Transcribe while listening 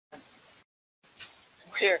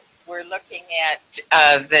Here, we're looking at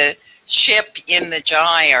the ship in the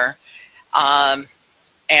gyre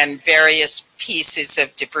and various pieces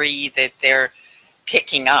of debris that they're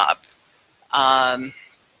picking up.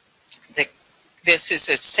 This is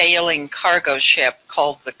a sailing cargo ship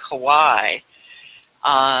called the Kauai.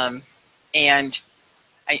 And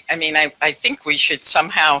I think we should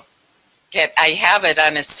somehow I have it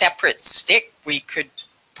on a separate stick we could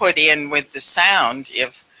put in with the sound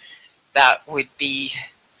if that would be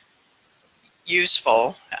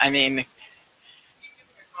useful.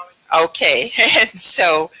 Okay. And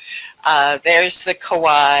so there's the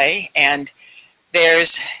Kauai, and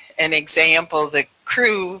there's an example. The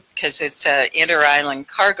crew, because it's an inter-island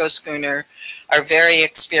cargo schooner, are very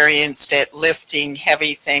experienced at lifting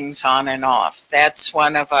heavy things on and off. That's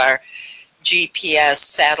one of our GPS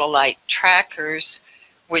satellite trackers,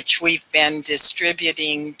 which we've been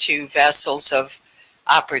distributing to vessels of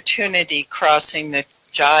opportunity crossing the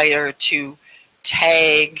gyre to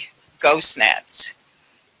tag ghost nets.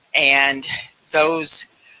 And those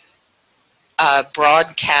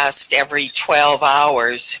broadcast every 12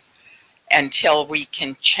 hours until we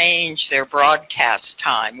can change their broadcast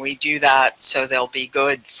time. We do that so they'll be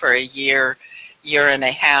good for a year, year and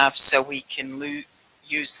a half, so we can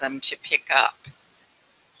use them to pick up.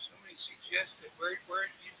 Somebody suggested, where did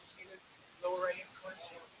you see the lower right-hand corner?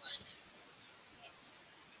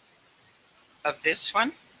 Of this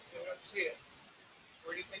one? I don't see it.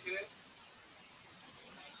 Where do you think it is?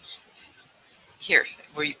 Here,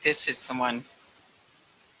 this is the one.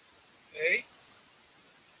 Okay. I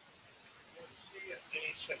don't see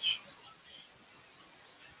any such.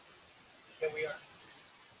 There we are.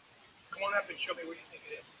 Come on up and show me what you think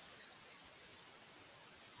it is.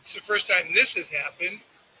 It's the first time this has happened.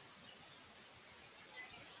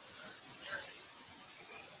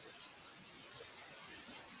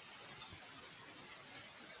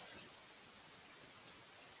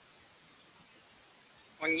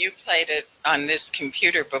 When you played it on this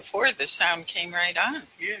computer before, the sound came right on.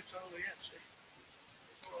 Yeah, it's all the way up. See?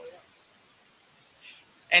 It's all the way up.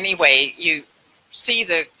 Anyway, you see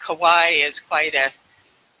the Kauai is quite a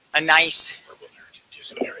nice...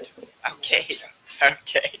 Just a nerd. Okay,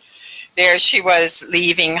 okay. There she was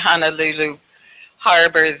leaving Honolulu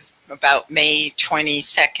Harbor about May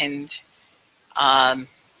 22nd. And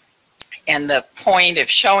the point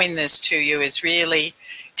of showing this to you is really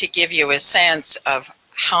to give you a sense of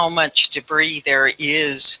how much debris there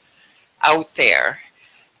is out there.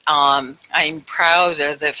 I'm proud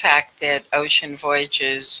of the fact that Ocean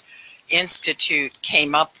Voyages Institute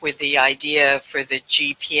came up with the idea for the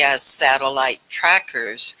GPS satellite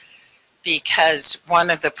trackers, because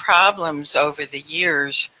one of the problems over the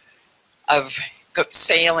years of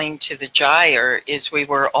sailing to the gyre is we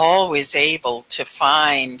were always able to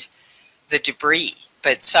find the debris,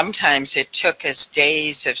 but sometimes it took us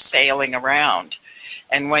days of sailing around.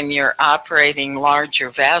 And when you're operating larger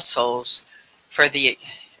vessels, for the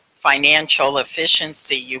financial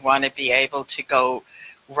efficiency, you want to be able to go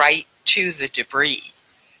right to the debris.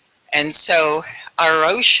 And so our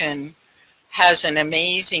ocean has an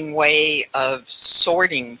amazing way of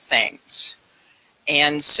sorting things.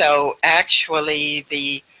 And so actually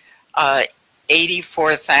the over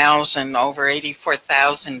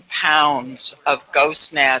 84,000 pounds of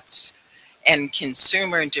ghost nets and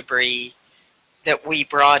consumer debris that we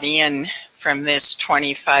brought in from this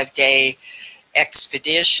 25-day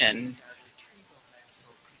expedition.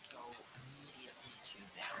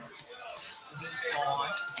 We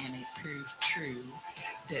thought, and it proved true,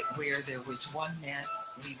 that where there was one net,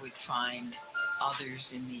 we would find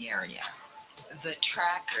others in the area. The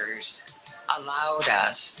trackers allowed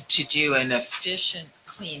us to do an efficient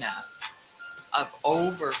cleanup of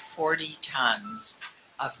over 40 tons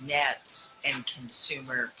of nets and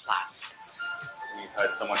consumer plastics. We've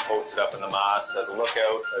had someone posted up in the mast as a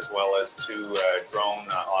lookout, as well as two drone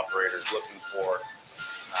operators looking for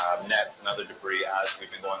nets and other debris as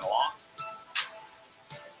we've been going along.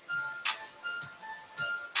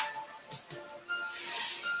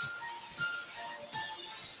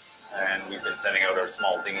 And we've been sending out our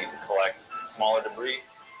small dinghy to collect smaller debris.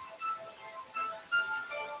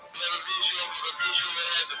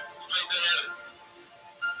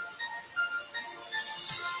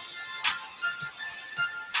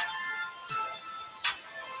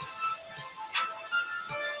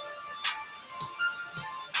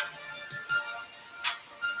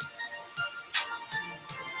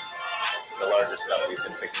 The larger stuff we've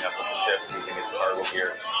been picking up on the ship, using its cargo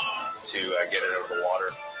gear to get it out of the water.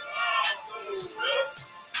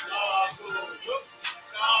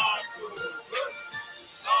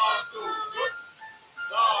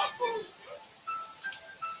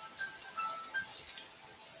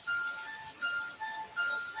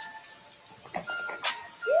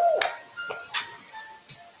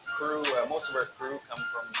 of our crew come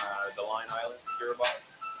from the Line Islands,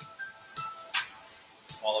 Kiribati.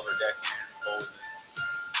 All of our decking bows.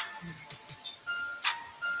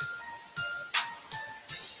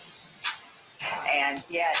 And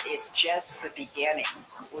yet it's just the beginning.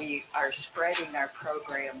 We are spreading our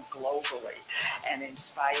program globally and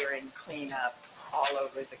inspiring cleanup all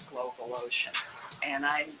over the global ocean. And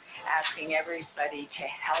I'm asking everybody to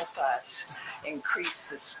help us increase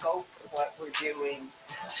the scope of what we're doing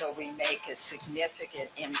so we make a significant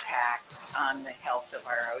impact on the health of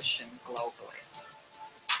our ocean globally.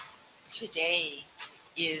 Today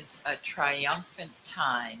is a triumphant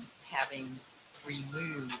time, having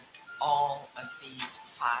removed all of these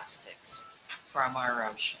plastics from our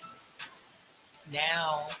ocean.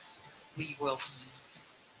 Now we will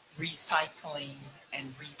be recycling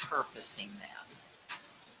and repurposing them.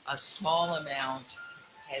 A small amount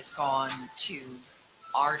has gone to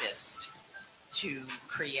artists to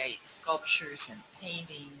create sculptures and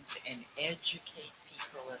paintings and educate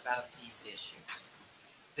people about these issues.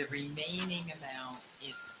 The remaining amount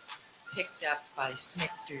is picked up by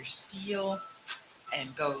Snichter Steel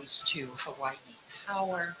and goes to Hawaii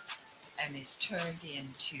Power and is turned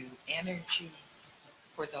into energy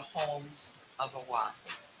for the homes of Oahu.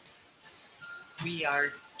 We are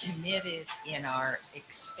committed in our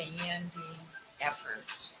expanding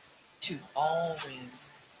efforts to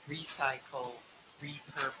always recycle,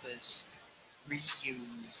 repurpose,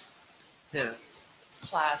 reuse the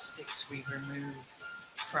plastics we remove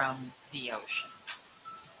from the ocean.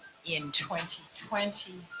 In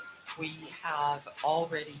 2020, we have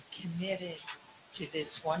already committed to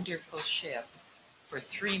this wonderful ship for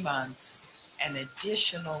 3 months, and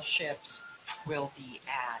additional ships will be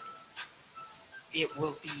added. It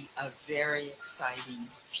will be a very exciting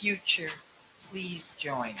future. Please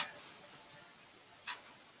join us.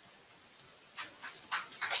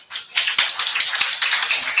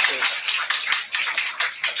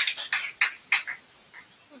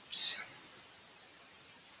 Oops.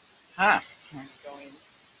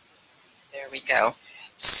 There we go.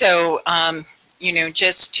 So,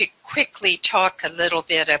 just to quickly talk a little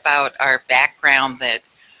bit about our background that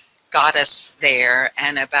got us there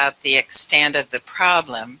and about the extent of the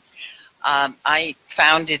problem. I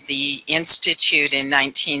founded the Institute in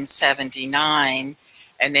 1979,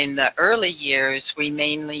 and in the early years, we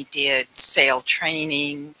mainly did sail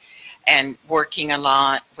training and working a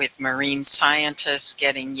lot with marine scientists,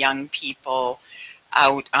 getting young people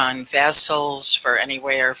out on vessels for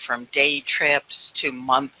anywhere from day trips to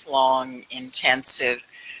month-long intensive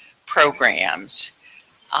programs.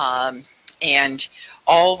 And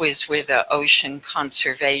always with an ocean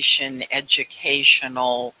conservation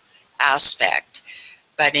educational aspect.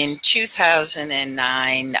 But in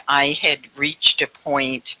 2009, I had reached a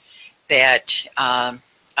point that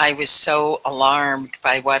I was so alarmed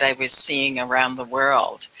by what I was seeing around the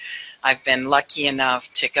world. I've been lucky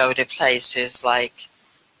enough to go to places like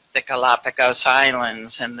the Galapagos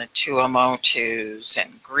Islands and the Tuamotus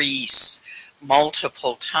and Greece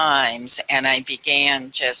multiple times, and I began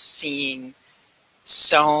just seeing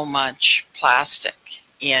so much plastic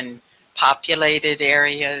in populated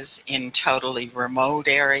areas, in totally remote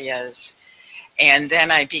areas. And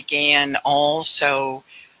then I began also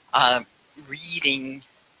reading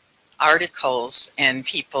articles and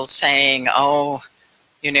people saying, oh,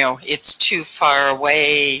 it's too far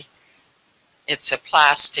away, it's a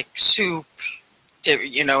plastic soup,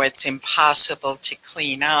 it's impossible to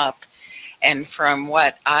clean up. And from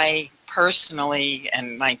what I personally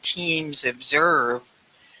and my teams observe,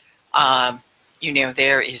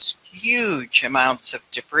 there is huge amounts of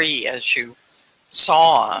debris, as you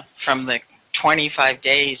saw from the 25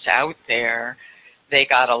 days out there. They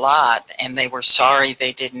got a lot, and they were sorry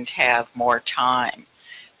they didn't have more time.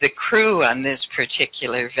 The crew on this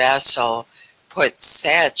particular vessel put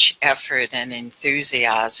such effort and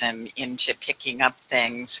enthusiasm into picking up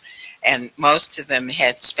things, and most of them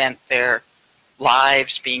had spent their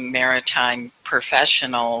lives being maritime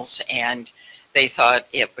professionals, and they thought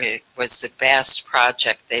it was the best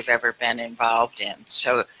project they've ever been involved in.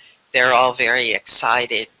 So they're all very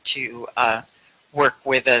excited to work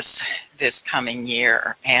with us this coming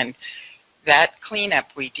year. And that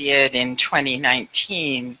cleanup we did in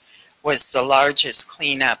 2019 was the largest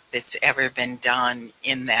cleanup that's ever been done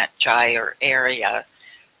in that gyre area,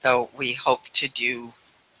 though we hope to do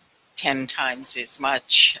 10 times as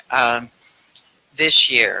much. This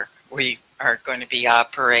year, we are going to be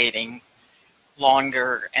operating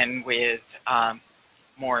longer and with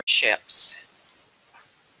more ships.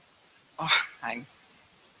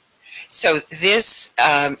 So this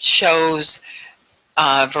shows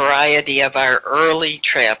a variety of our early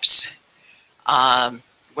trips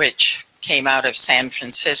which came out of San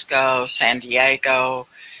Francisco, San Diego.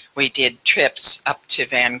 We did trips up to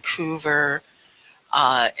Vancouver,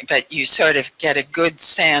 but you sort of get a good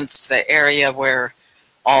sense the area where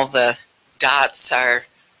all the dots are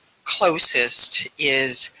closest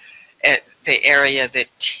is the area that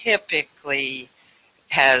typically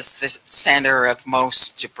has the center of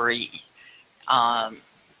most debris.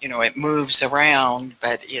 You know, it moves around,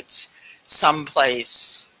 but it's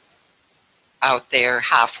someplace out there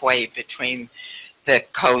halfway between the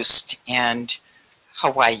coast and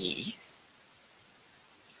Hawaii.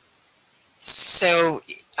 So,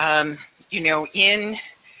 you know,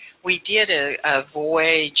 we did a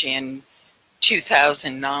voyage in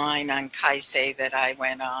 2009 on Kaisei that I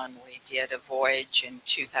went on. We did a voyage in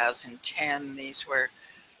 2010. These were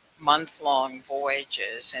month-long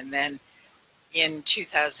voyages. And then in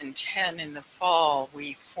 2010, in the fall,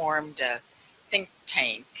 we formed a think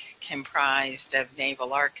tank comprised of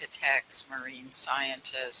naval architects, marine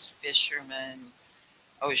scientists, fishermen,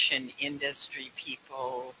 ocean industry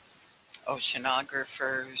people,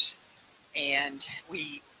 oceanographers, and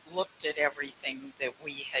we looked at everything that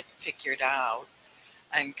we had figured out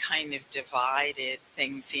and kind of divided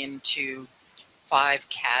things into 5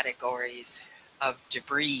 categories of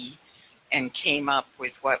debris and came up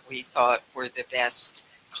with what we thought were the best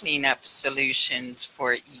cleanup solutions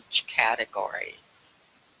for each category.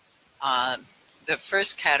 The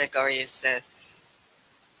first category is the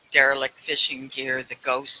derelict fishing gear, the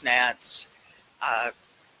ghost nets.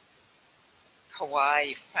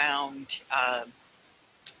 Hawaii found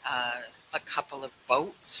a couple of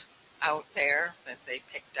boats out there that they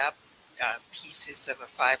picked up, pieces of a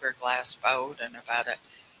fiberglass boat and about a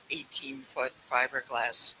 18-foot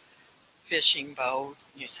fiberglass fishing boat.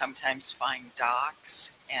 You sometimes find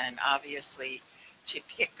docks, and obviously to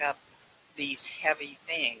pick up these heavy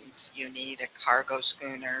things you need a cargo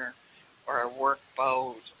schooner or a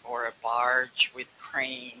workboat or a barge with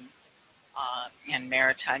crane, and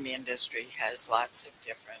maritime industry has lots of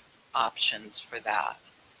different options for that.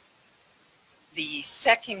 The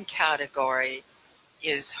second category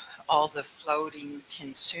is all the floating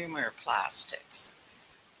consumer plastics,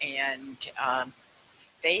 and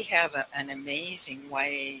they have an amazing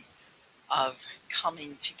way of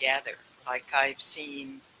coming together. Like I've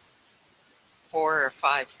seen 4,000 or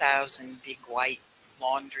 5,000 big white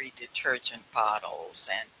laundry detergent bottles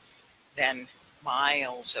and then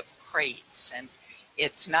miles of crates. And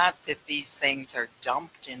it's not that these things are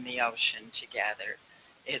dumped in the ocean together.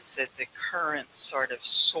 It's that the currents sort of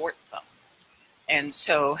sort them. And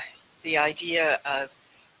so the idea of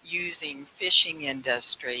using fishing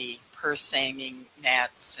industry, purse seining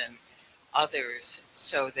nets and others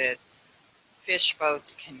so that fish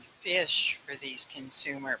boats can fish for these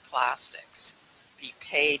consumer plastics, be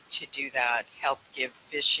paid to do that, help give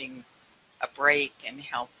fishing a break and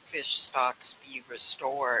help fish stocks be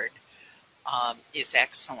restored, is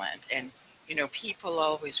excellent. And, you know, people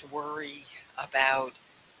always worry about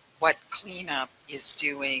what cleanup is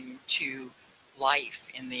doing to life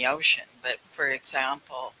in the ocean. But for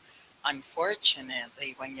example,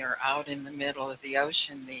 unfortunately, when you're out in the middle of the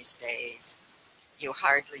ocean these days, you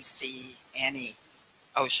hardly see any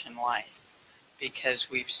ocean life because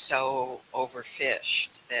we've so overfished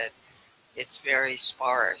that it's very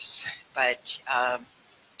sparse. But,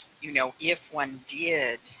 you know, if one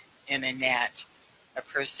did in a net, a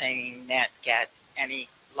purse seining net, get any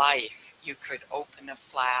life, you could open a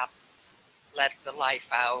flap, let the life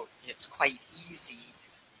out. It's quite easy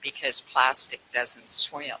because plastic doesn't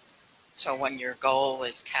swim. So when your goal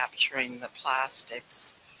is capturing the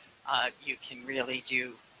plastics, you can really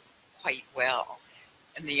do quite well.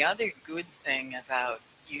 And the other good thing about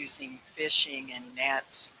using fishing and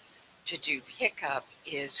nets to do pickup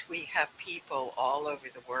is we have people all over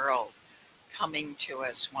the world coming to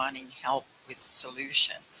us wanting help with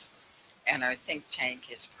solutions. And our think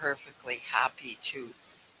tank is perfectly happy to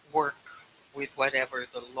work with whatever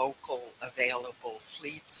the local available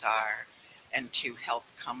fleets are and to help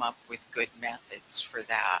come up with good methods for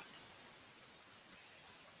that.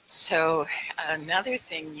 So another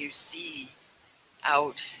thing you see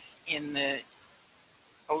out in the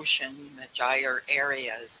ocean, the gyre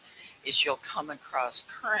areas, is you'll come across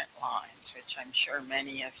current lines, which I'm sure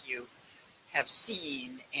many of you have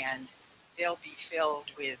seen, and they'll be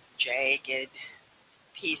filled with jagged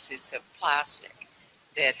pieces of plastic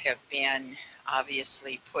that have been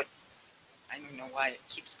obviously put, I don't know why it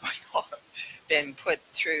keeps going off, been put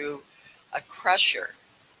through a crusher.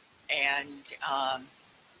 And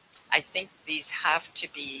I think these have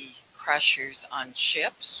to be crushers on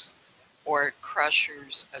ships or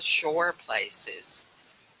crushers ashore places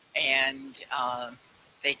and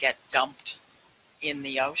they get dumped in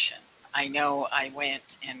the ocean. I know I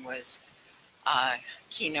went and was a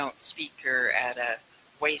keynote speaker at a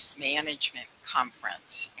waste management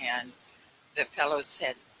conference, and the fellow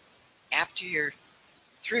said, after you're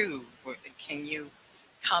through, can you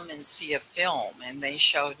come and see a film? And they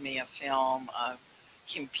showed me a film of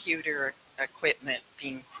computer equipment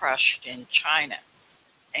being crushed in China.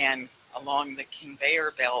 And along the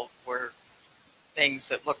conveyor belt were things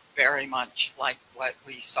that looked very much like what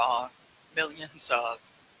we saw, millions of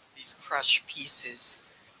these crushed pieces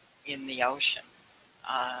in the ocean.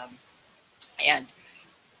 And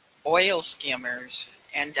oil skimmers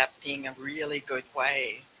end up being a really good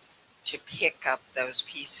way to pick up those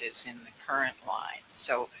pieces in the current line.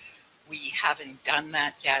 So we haven't done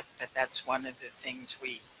that yet, but that's one of the things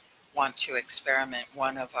we want to experiment.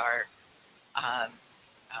 One of our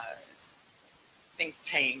think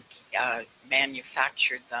tank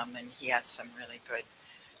manufactured them, and he has some really good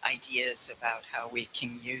ideas about how we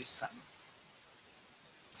can use them.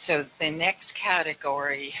 So the next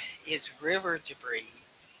category is river debris.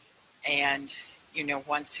 And, you know,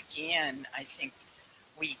 once again, I think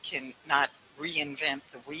we can not reinvent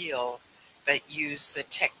the wheel, but use the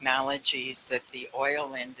technologies that the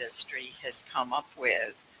oil industry has come up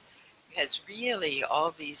with. Because really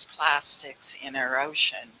all these plastics in our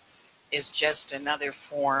ocean is just another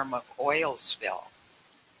form of oil spill.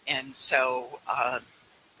 And so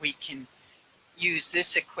we can use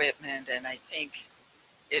this equipment, and I think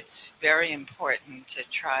it's very important to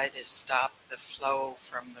try to stop the flow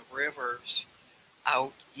from the rivers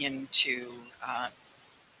out into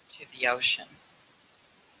to the ocean.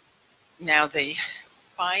 Now the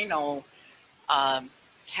final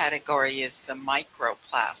category is the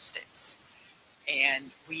microplastics.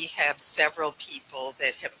 And we have several people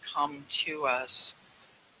that have come to us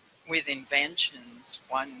with inventions.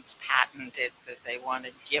 One's patented that they want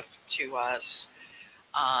to gift to us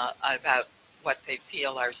about what they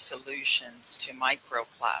feel are solutions to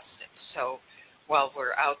microplastics. So while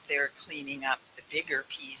we're out there cleaning up the bigger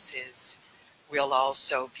pieces, we'll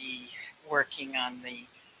also be working on the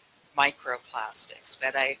microplastics.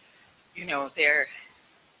 But you know,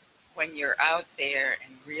 when you're out there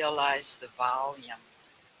and realize the volume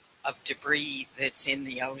of debris that's in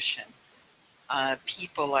the ocean,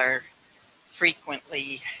 people are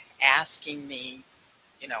frequently asking me,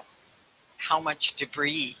 you know, how much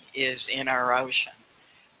debris is in our ocean.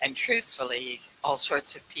 And truthfully, all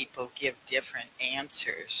sorts of people give different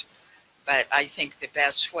answers. But I think the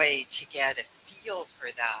best way to get a feel for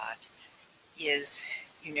that is,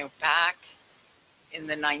 you know, back in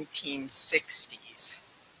the 1960s,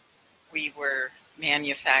 we were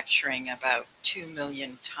manufacturing about 2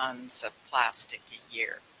 million tons of plastic a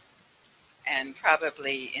year. And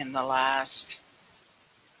probably in the last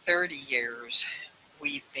 30 years,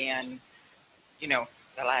 we've been, you know,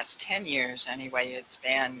 the last 10 years anyway, it's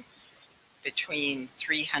been between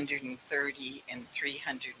 330 and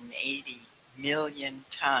 380 million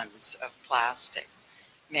tons of plastic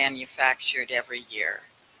manufactured every year.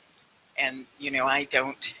 And, you know, I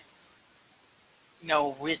don't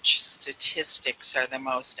know which statistics are the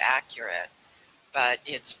most accurate, but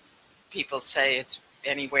people say it's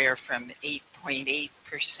anywhere from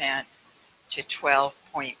 8.8% to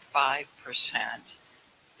 12.5%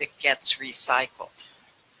 that gets recycled.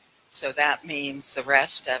 So that means the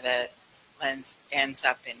rest of it ends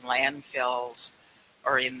up in landfills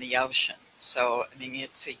or in the ocean. So, I mean,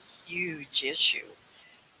 it's a huge issue.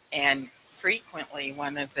 And frequently,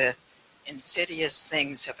 one of the insidious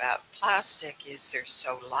things about plastic is they're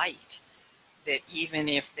so light that even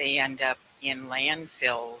if they end up in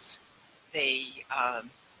landfills, they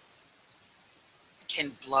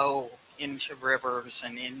can blow into rivers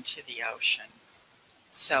and into the ocean.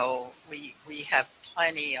 So we have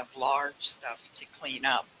plenty of large stuff to clean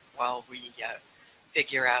up while we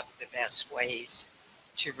figure out the best ways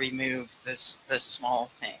to remove the small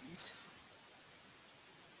things.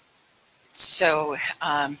 So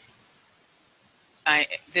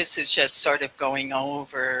this is just sort of going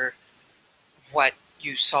over what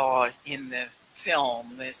you saw in the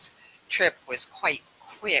film. This trip was quite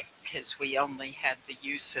quick because we only had the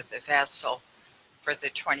use of the vessel for the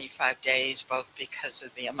 25 days, both because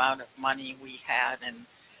of the amount of money we had and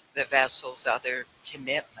the vessel's other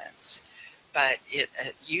commitments. But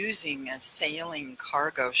using a sailing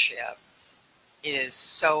cargo ship is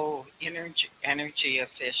so energy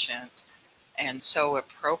efficient and so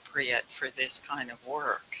appropriate for this kind of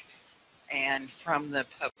work. And from the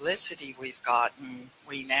publicity we've gotten,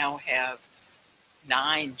 we now have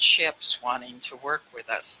 9 ships wanting to work with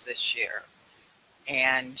us this year.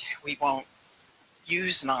 And we won't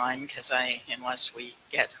use 9 unless we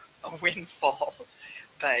get a windfall,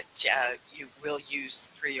 but you will use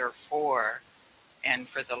 3 or 4, and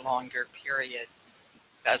for the longer period,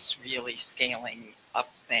 thus really scaling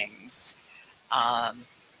up things.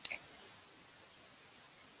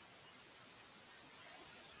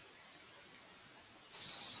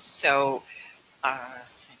 So I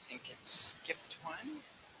think it skipped one.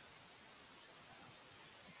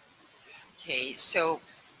 Okay, so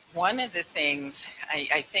one of the things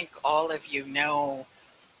I think all of you know,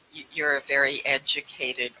 you're a very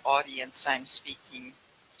educated audience I'm speaking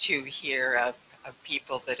to here of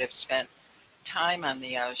people that have spent time on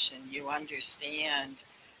the ocean. You understand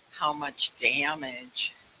how much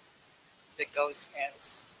damage the ghost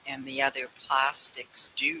nets and the other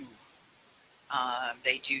plastics do.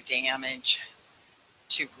 They do damage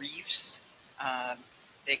to reefs.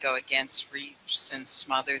 They go against reefs and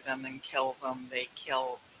smother them and kill them. They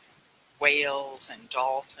kill whales and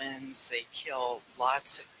dolphins. They kill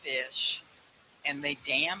lots of fish. And they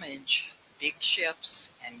damage big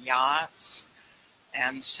ships and yachts.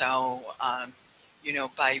 And so,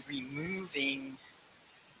 by removing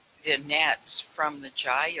the nets from the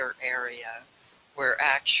gyre area, we're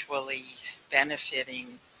actually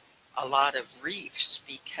benefiting a lot of reefs,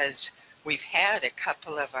 because we've had a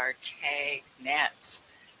couple of our tag nets.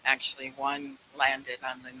 Actually, one landed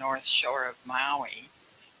on the north shore of Maui,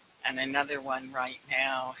 and another one right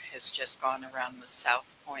now has just gone around the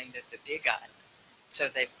south point of the Big Island. So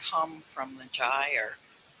they've come from the gyre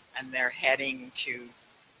and they're heading to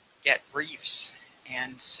get reefs.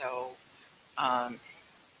 And so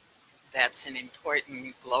that's an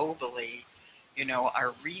important globally.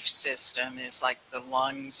 Our reef system is like the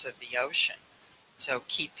lungs of the ocean. So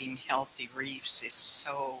keeping healthy reefs is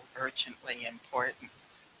so urgently important.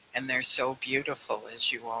 And they're so beautiful,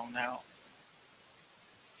 as you all know.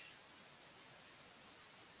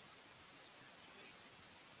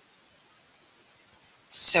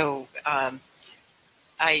 So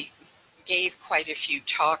I gave quite a few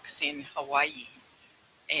talks in Hawaii,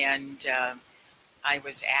 and I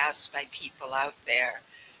was asked by people out there,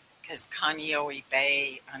 because Kaneohe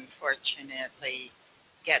Bay, unfortunately,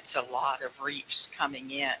 gets a lot of reefs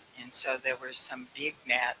coming in. And so there were some big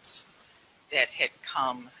nets that had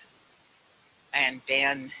come and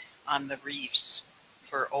been on the reefs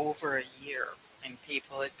for over a year. And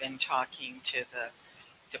people had been talking to the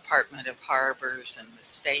Department of Harbors and the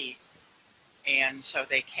state. And so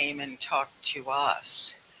they came and talked to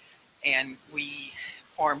us. And we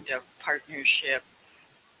formed a partnership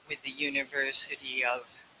with the University of,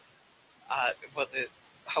 the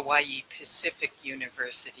Hawaii Pacific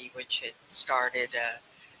University, which had started a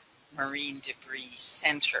marine debris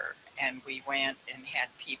center. And we went and had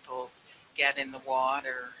people get in the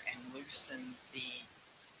water and loosen the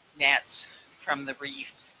nets from the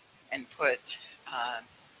reef and put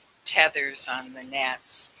tethers on the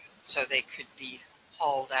nets so they could be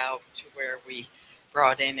hauled out to where we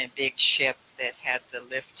brought in a big ship that had the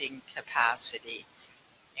lifting capacity.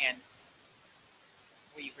 And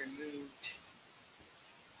we removed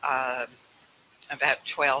about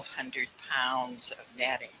 1,200 pounds of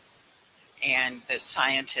netting. And the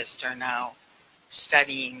scientists are now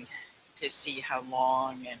studying to see how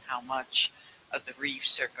long and how much of the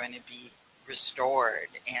reefs are going to be restored.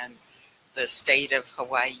 And the state of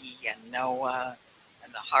Hawaii and NOAA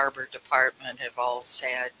and the Harbor Department have all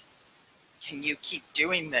said, can you keep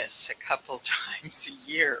doing this a couple times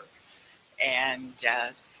a year? And,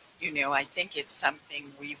 I think it's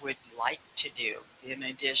something we would like to do in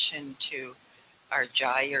addition to our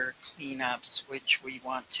gyre cleanups, which we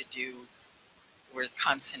want to do. We're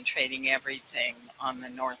concentrating everything on the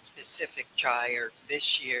North Pacific gyre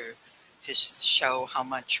this year to show how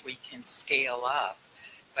much we can scale up.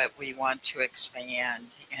 But we want to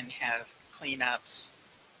expand and have cleanups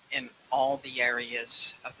in all the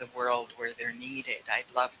areas of the world where they're needed.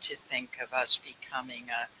 I'd love to think of us becoming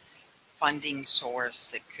a funding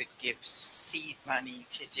source that could give seed money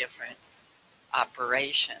to different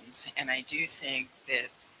operations. And I do think that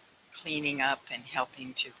cleaning up and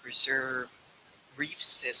helping to preserve reef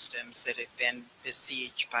systems that have been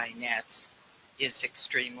besieged by nets is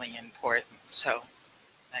extremely important. So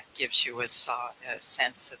that gives you a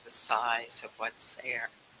sense of the size of what's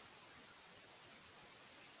there.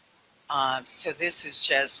 So this is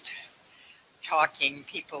just talking.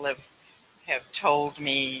 People have told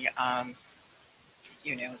me,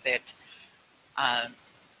 that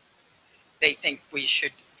they think we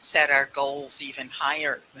should set our goals even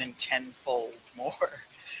higher than tenfold more.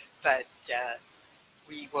 But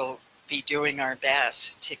we will be doing our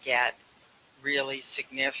best to get really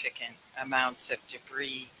significant amounts of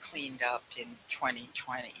debris cleaned up in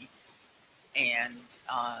 2020. And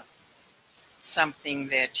something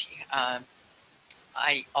that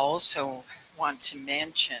I also want to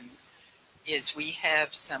mention is we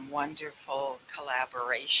have some wonderful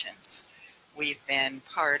collaborations. We've been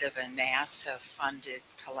part of a NASA-funded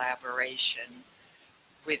collaboration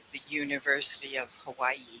with the University of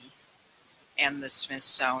Hawaii and the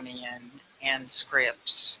Smithsonian and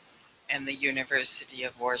Scripps and the University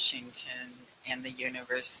of Washington and the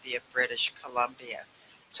University of British Columbia.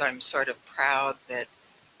 So I'm sort of proud that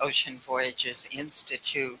Ocean Voyages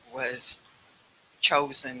Institute was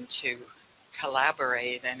chosen to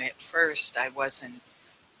collaborate, and at first I wasn't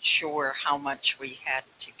sure how much we had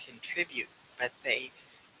to contribute, but they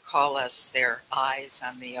call us their eyes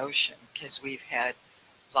on the ocean because we've had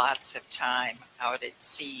lots of time out at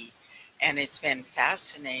sea. And it's been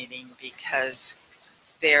fascinating because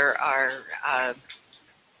there are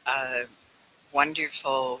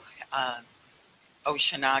wonderful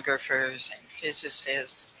oceanographers and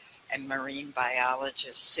physicists and marine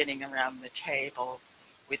biologists sitting around the table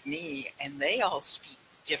with me, and they all speak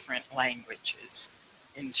different languages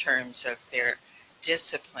in terms of their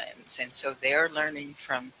disciplines. And so they're learning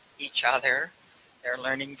from each other, they're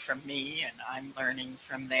learning from me, and I'm learning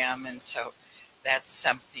from them. And so that's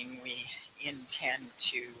something we intend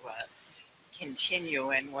to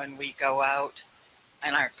continue. And when we go out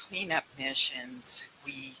on our cleanup missions,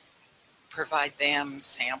 we provide them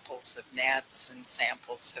samples of nets and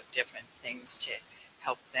samples of different things to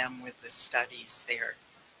help them with the studies they're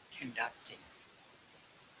conducting.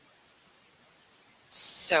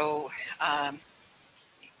 So,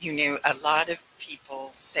 you know, a lot of people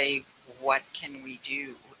say, what can we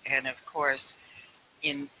do? And of course,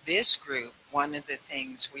 in this group, one of the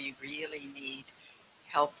things we really need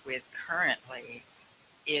help with currently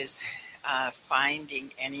is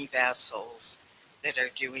finding any vessels that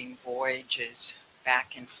are doing voyages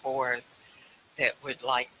back and forth that would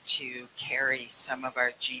like to carry some of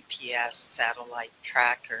our GPS satellite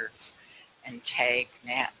trackers and tag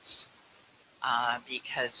nets,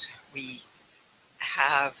 because we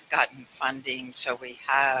have gotten funding, so we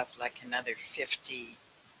have like another 50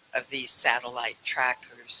 of these satellite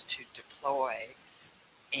trackers to deploy.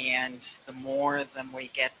 And the more of them we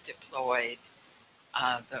get deployed,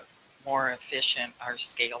 the more efficient our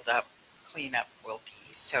scaled up cleanup will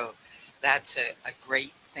be. So that's a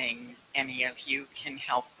great thing any of you can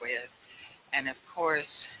help with. And of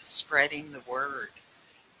course, spreading the word.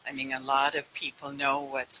 I mean, a lot of people know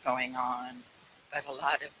what's going on, but a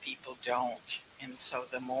lot of people don't. And so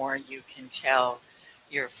the more you can tell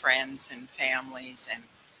your friends and families and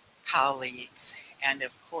colleagues, and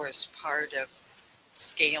of course, part of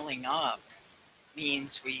scaling up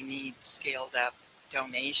means we need scaled up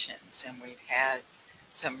donations, and we've had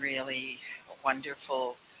some really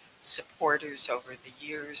wonderful supporters over the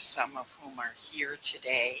years, some of whom are here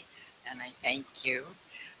today, and I thank you.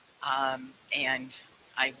 And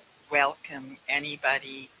I welcome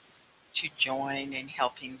anybody to join in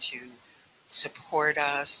helping to support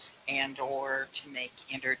us and or to make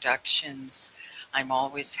introductions. I'm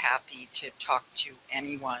always happy to talk to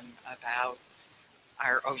anyone about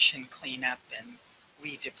our ocean cleanup, and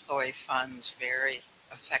we deploy funds very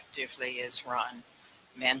effectively, as Ron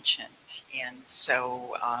mentioned. And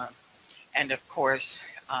so, and of course,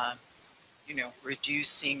 you know,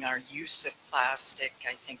 reducing our use of plastic,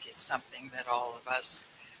 I think, is something that all of us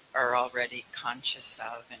are already conscious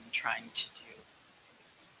of and trying to do.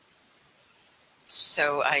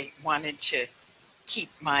 So I wanted to keep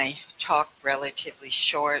my talk relatively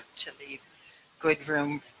short to leave good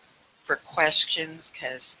room for questions,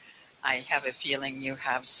 because I have a feeling you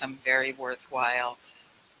have some very worthwhile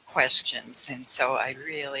questions. And so I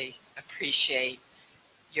really appreciate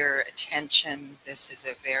your attention. This is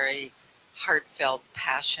a very heartfelt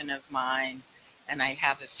passion of mine, and I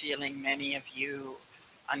have a feeling many of you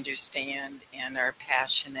understand and are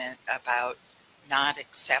passionate about not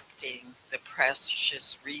accepting the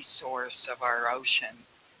precious resource of our ocean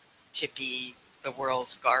to be the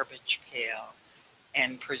world's garbage pail,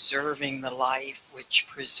 and preserving the life which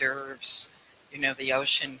preserves, you know, the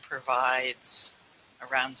ocean provides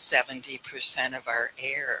around 70% of our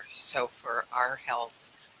air. So for our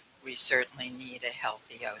health, we certainly need a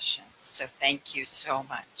healthy ocean. So thank you so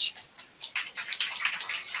much.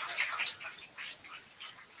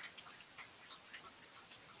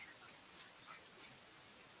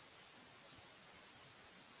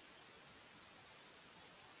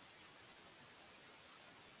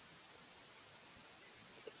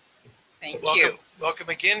 Thank you. Welcome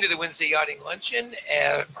again to the Wednesday Yachting Luncheon.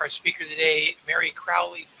 Our speaker today, Mary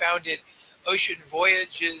Crowley, founded Ocean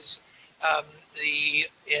Voyages, the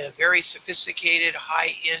very sophisticated,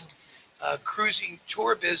 high-end cruising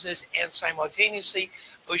tour business, and simultaneously,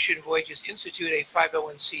 Ocean Voyages Institute, a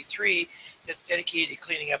 501c3 that's dedicated to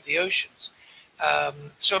cleaning up the oceans.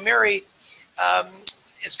 So, Mary,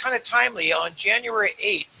 it's kind of timely. On January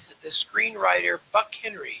 8th, the screenwriter Buck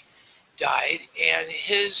Henry died, and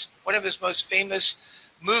one of his most famous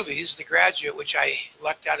movies, The Graduate, which I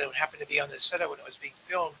lucked out and happened to be on the set of when it was being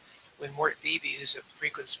filmed, when Mort Beebe, who's a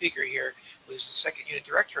frequent speaker here, was the second unit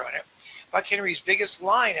director on it. Buck Henry's biggest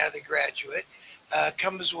line out of The Graduate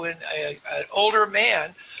comes when an older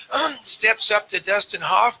man steps up to Dustin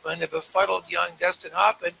Hoffman, a befuddled young Dustin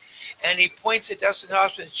Hoffman, and he points at Dustin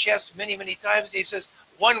Hoffman's chest many, many times, and he says,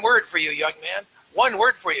 "One word for you, young man. One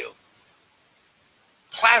word for you.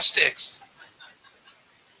 Plastics."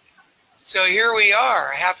 So here we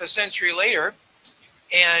are, half a century later,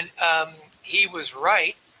 and he was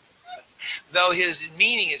right, though his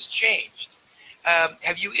meaning has changed.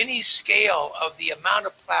 Have you any scale of the amount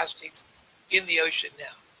of plastics in the ocean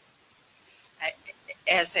now?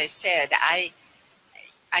 As I said, I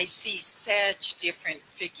see such different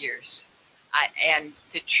figures. And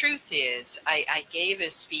the truth is, I gave a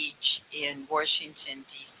speech in Washington,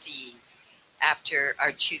 D.C. after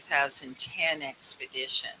our 2010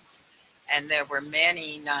 expedition. And there were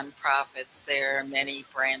many nonprofits there, many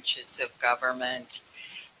branches of government,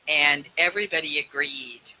 and everybody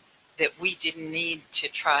agreed that we didn't need to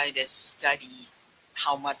try to study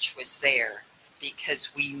how much was there,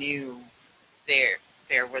 because we knew there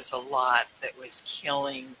was a lot that was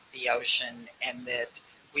killing the ocean, and that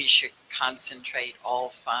we should concentrate all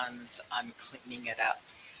funds on cleaning it up.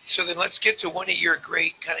 So then let's get to one of your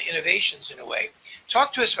great kind of innovations in a way.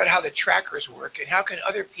 Talk to us about how the trackers work, and how can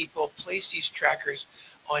other people place these trackers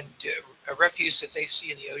on a refuse that they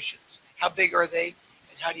see in the oceans? How big are they,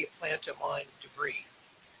 and how do you plant them on debris?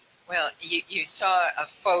 Well, you saw a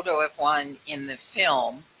photo of one in the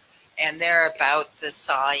film, and they're about the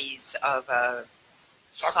size of a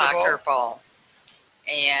soccer ball.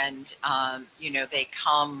 And, they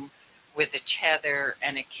come with a tether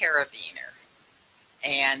and a carabiner.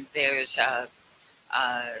 And there's a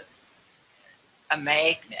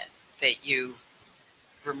magnet that you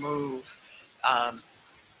remove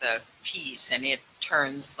the piece, and it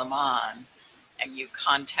turns them on. And you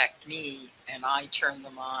contact me, and I turn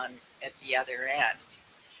them on at the other end.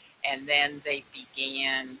 And then they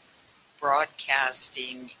began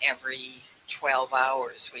broadcasting every 12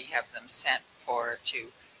 hours. We have them sent for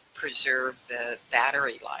to preserve the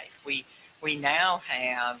battery life. We now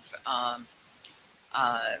have a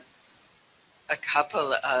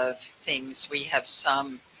couple of things. We have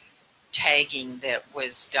some tagging that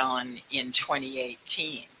was done in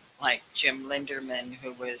 2018, like Jim Linderman,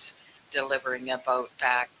 who was delivering a boat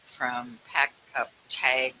back from Pack Up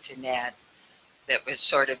tagged net that was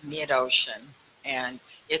sort of mid-ocean, and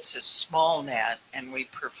it's a small net, and we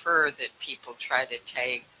prefer that people try to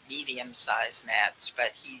tag medium-sized nets,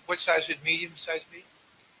 but What size would medium-size be?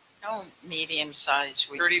 No, medium-size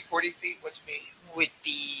 30, 40 feet? What's medium? would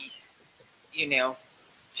be,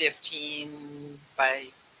 15 by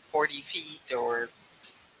 40 feet, or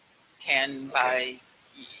 10 by,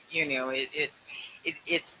 it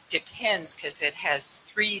depends, because it has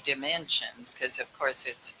 3 dimensions, because of course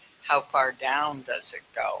it's how far down does it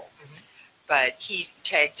go. Mm-hmm. But he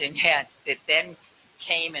tagged a net that then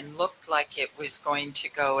came and looked like it was going to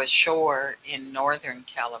go ashore in Northern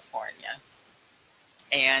California.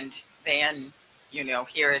 And then,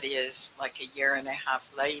 here it is like a year and a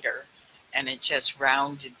half later, and it just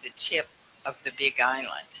rounded the tip of the big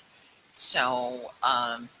island. So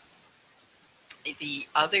the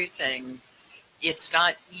other thing, it's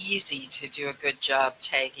not easy to do a good job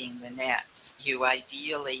tagging the nets. You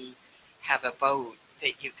ideally have a boat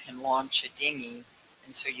that you can launch a dinghy,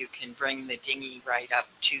 and so you can bring the dinghy right up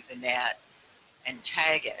to the net and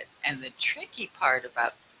tag it. And the tricky part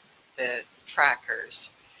about the trackers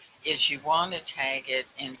is you want to tag it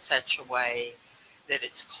in such a way that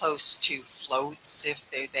it's close to floats if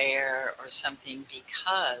they're there or something,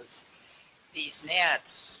 because these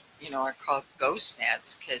nets, are called ghost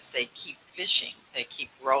nets because they keep fishing. They keep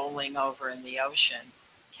rolling over in the ocean,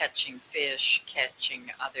 catching fish,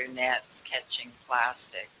 catching other nets, catching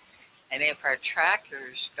plastic. And if our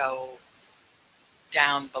trackers go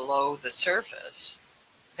down below the surface,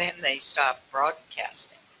 then they stop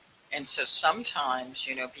broadcasting. And so sometimes,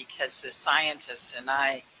 because the scientists and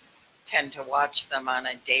I tend to watch them on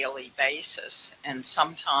a daily basis, and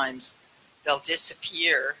sometimes they'll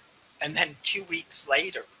disappear, and then 2 weeks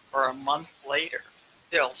later or a month later,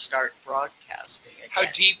 they'll start broadcasting again. How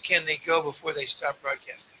deep can they go before they stop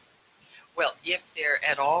broadcasting? Well, if they're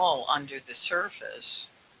at all under the surface,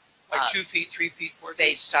 Like 2 feet, 3 feet, 4 feet?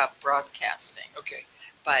 they stop broadcasting. Okay.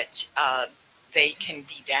 But they can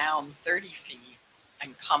be down 30 feet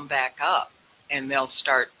and come back up, and they'll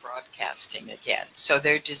start broadcasting again. So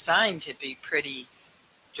they're designed to be pretty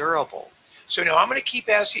durable. So now I'm going to keep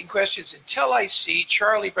asking questions until I see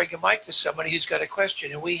Charlie bring a mic to somebody who's got a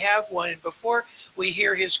question. And we have one. And before we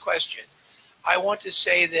hear his question, I want to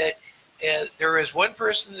say that there is one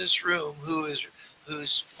person in this room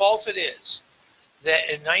whose fault it is that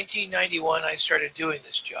in 1991 I started doing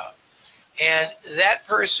this job. And that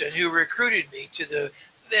person who recruited me to the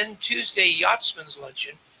then Tuesday Yachtsman's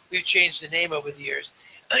Luncheon, we've changed the name over the years,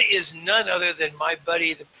 is none other than my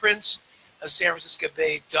buddy, the Prince of San Francisco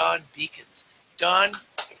Bay, Don Beacons. Don,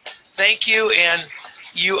 thank you, and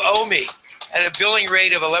you owe me at a billing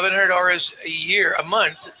rate of $1,100 a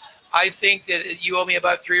month. I think that you owe me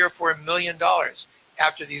about $3 or $4 million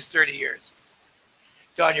after these 30 years.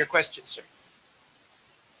 Don, your question, sir.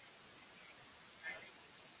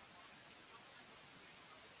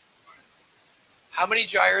 How many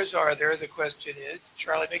gyres are there? The question is.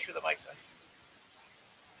 Charlie, make sure the mic's on.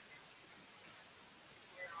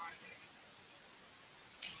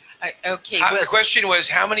 Okay. The question was,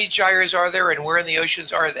 how many gyres are there, and where in the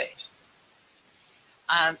oceans are they?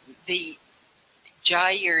 The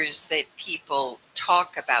gyres that people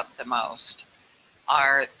talk about the most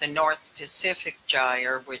are the North Pacific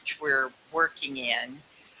gyre, which we're working in,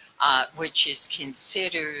 which is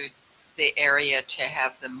considered the area to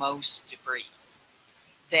have the most debris.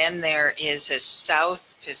 Then there is a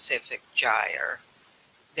South Pacific gyre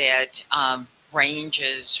that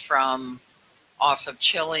ranges from off of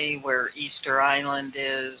Chile, where Easter Island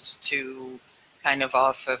is, to kind of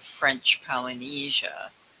off of French Polynesia.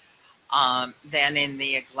 Then in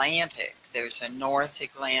the Atlantic, there's a North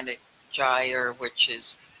Atlantic gyre, which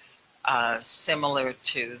is similar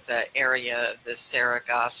to the area of the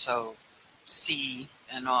Sargasso Sea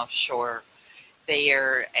and offshore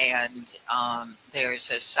there, and there's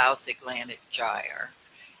a South Atlantic gyre.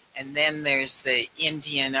 And then there's the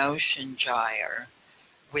Indian Ocean gyre,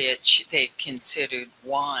 which they've considered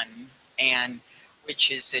one, and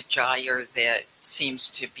which is a gyre that seems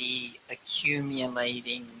to be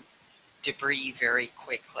accumulating debris very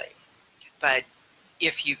quickly. But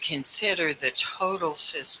if you consider the total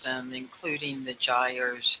system, including the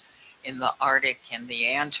gyres in the Arctic and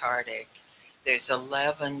the Antarctic, there's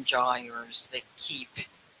 11 gyres that keep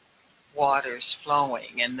waters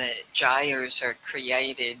flowing, and the gyres are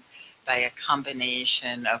created by a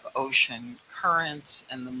combination of ocean currents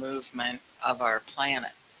and the movement of our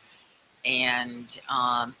planet. And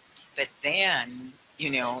but then,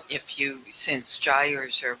 since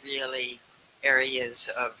gyres are really areas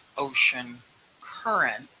of ocean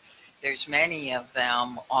current, there's many of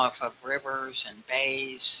them off of rivers and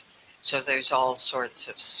bays. So there's all sorts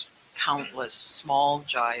of countless small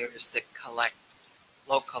gyres that collect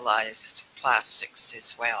localized plastics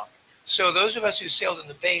as well. So those of us who sailed in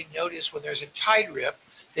the bay notice when there's a tide rip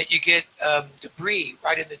that you get debris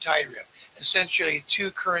right in the tide rip. Essentially, two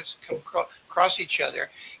currents come cross each other,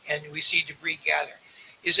 and we see debris gather.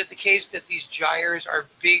 Is it the case that these gyres are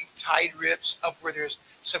big tide rips up where there's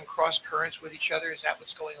some cross currents with each other? Is that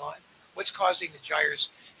what's going on? What's causing the gyres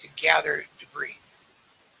to gather debris?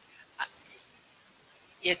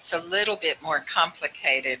 It's a little bit more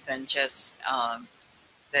complicated than just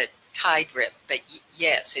the tide rip, but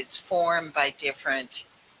yes, it's formed by different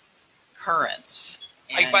currents.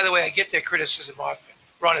 By the way, I get that criticism often.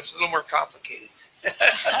 Ron, it's a little more complicated.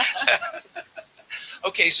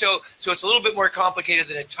 Okay, so it's a little bit more complicated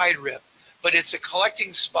than a tide rip, but it's a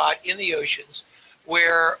collecting spot in the oceans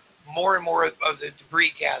where more and more of the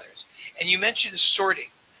debris gathers. And you mentioned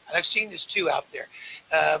sorting, and I've seen this too out there.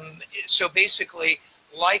 So basically,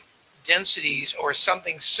 like densities or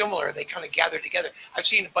something similar, they kind of gather together. I've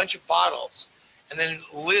seen a bunch of bottles and then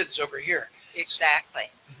lids over here. Exactly,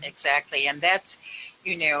 exactly. And that's,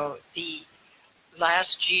 the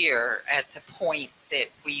last year at the point that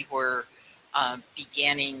we were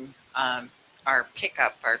beginning our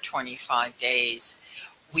pickup, our 25 days,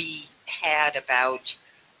 we had about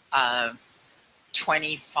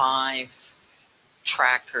 25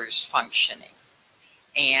 trackers functioning.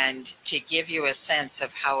 And to give you a sense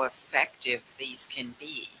of how effective these can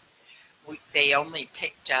be, they only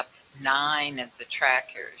picked up 9 of the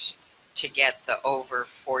trackers to get the over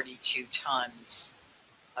 42 tons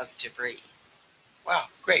of debris. Wow,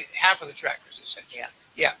 great. Half of the trackers, essentially.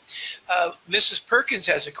 Yeah. Mrs. Perkins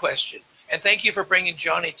has a question, and thank you for bringing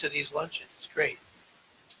Johnny to these luncheons. It's great.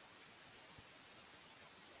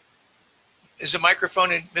 Is the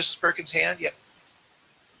microphone in Mrs. Perkins' hand? Yeah.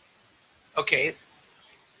 Okay.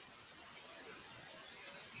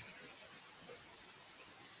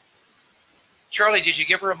 Charlie, did you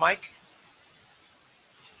give her a mic?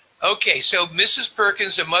 Okay, so Mrs.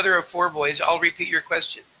 Perkins, a mother of 4 boys, I'll repeat your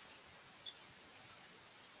question.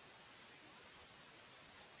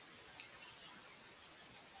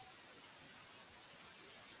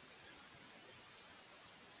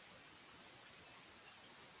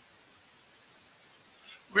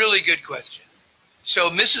 Really good question. So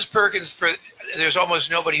Mrs. Perkins, there's almost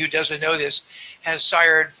nobody who doesn't know this, has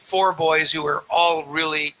sired 4 boys who are all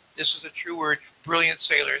really, this is a true word, brilliant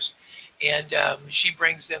sailors. And she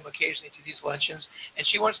brings them occasionally to these luncheons. And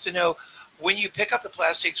she wants to know, when you pick up the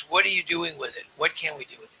plastics, what are you doing with it? What can we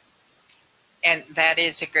do with it? And that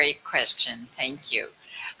is a great question. Thank you.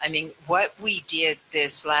 I mean, what we did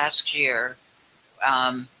this last year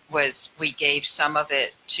was we gave some of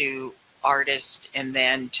it to artists and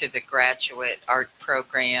then to the graduate art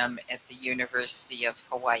program at the University of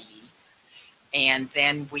Hawaii. And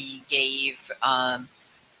then we gave the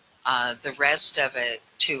rest of it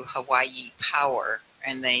to Hawaii Power,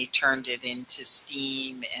 and they turned it into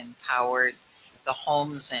steam and powered the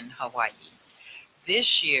homes in Hawaii.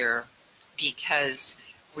 This year, because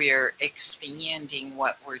we're expanding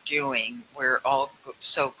what we're doing, we're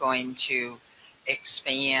also going to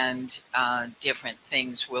expand different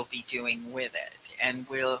things we'll be doing with it. And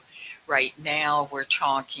right now we're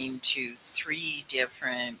talking to 3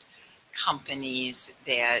 different companies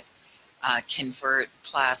that convert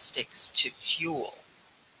plastics to fuel,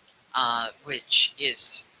 which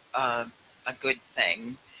is a good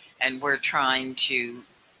thing. And we're trying to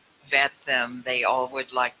vet them. They all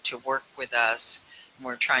would like to work with us.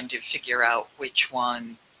 We're trying to figure out which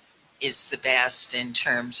one is the best in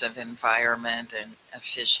terms of environment and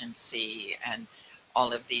efficiency and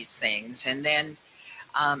all of these things. And then,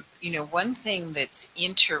 one thing that's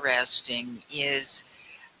interesting is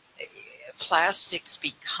plastics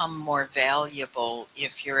become more valuable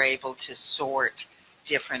if you're able to sort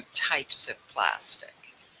different types of plastic.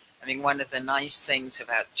 I mean, one of the nice things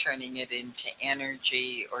about turning it into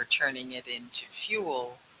energy or turning it into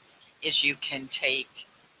fuel is you can take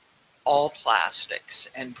all plastics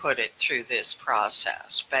and put it through this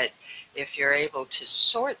process. But if you're able to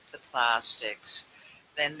sort the plastics,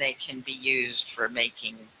 then they can be used for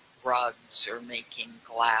making rugs or making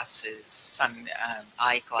glasses,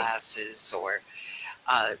 eyeglasses, or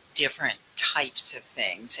different types of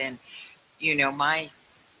things. And, my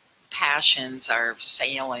passions are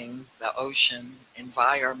sailing, the ocean,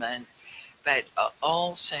 environment, but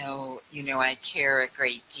also, I care a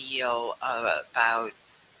great deal about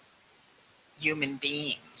human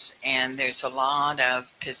beings. And there's a lot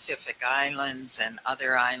of Pacific islands and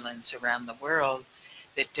other islands around the world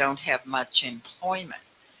that don't have much employment.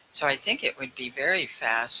 So I think it would be very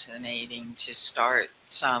fascinating to start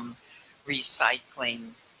some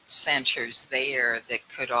recycling centers there that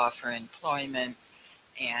could offer employment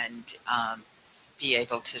and be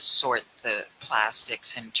able to sort the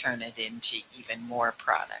plastics and turn it into even more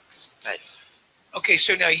products. But okay,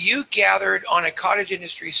 so now you gathered on a cottage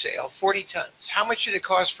industry sale 40 tons. How much did it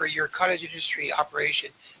cost for your cottage industry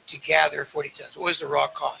operation to gather 40 tons? What was the raw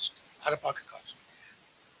cost, out-of-pocket cost?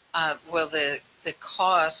 Well, the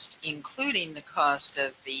cost, including the cost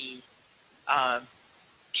of the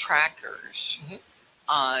trackers,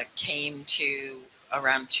 came to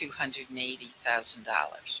around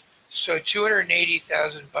 $280,000. So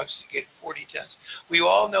 $280,000 to get 40 tons. We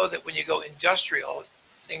all know that when you go industrial,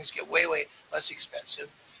 things get way, way less expensive,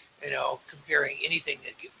 comparing anything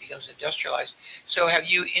that becomes industrialized. So have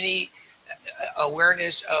you any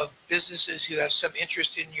awareness of businesses who have some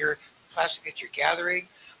interest in your plastic that you're gathering?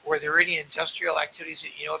 Or are there any industrial activities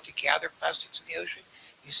that you know of to gather plastics in the ocean?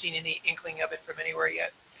 Have you seen any inkling of it from anywhere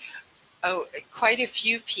yet? Oh, quite a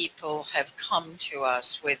few people have come to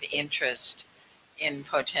us with interest in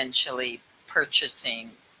potentially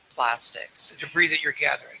purchasing plastics. The debris that you're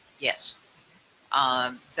gathering. Yes.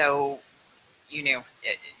 Though,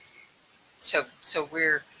 so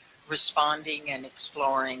we're responding and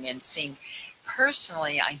exploring and seeing.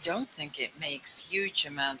 Personally, I don't think it makes huge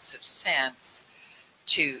amounts of sense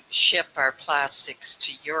to ship our plastics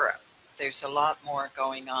to Europe. There's a lot more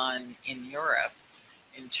going on in Europe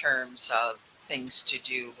in terms of things to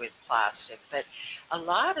do with plastic. But a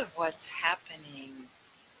lot of what's happening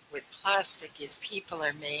with plastic is people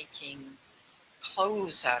are making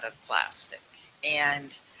clothes out of plastic.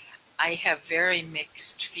 And I have very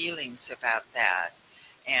mixed feelings about that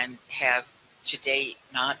and have to date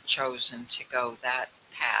not chosen to go that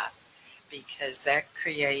path because that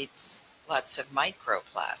creates lots of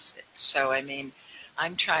microplastics. So, I mean,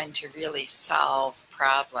 I'm trying to really solve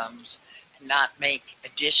problems not make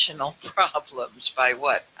additional problems by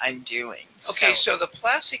what I'm doing. Okay, so the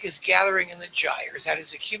plastic is gathering in the gyres, that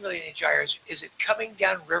is accumulating in gyres. Is it coming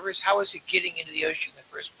down rivers? How is it getting into the ocean in the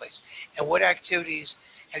first place? And what activities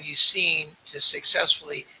have you seen to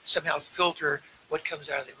successfully somehow filter what comes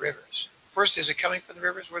out of the rivers? First, is it coming from the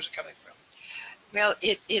rivers? Where's it coming from? Well,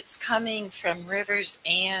 it's coming from rivers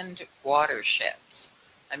and watersheds.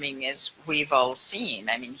 I mean, as we've all seen,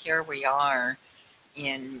 I mean, here we are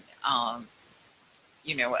in,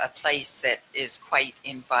 a place that is quite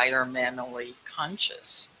environmentally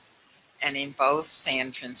conscious. And in both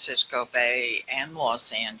San Francisco Bay and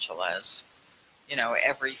Los Angeles,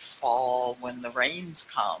 every fall when the rains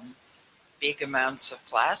come, big amounts of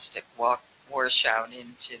plastic wash out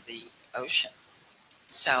into the ocean.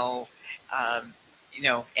 So,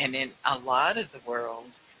 and in a lot of the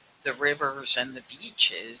world, the rivers and the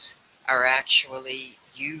beaches are actually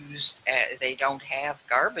used, they don't have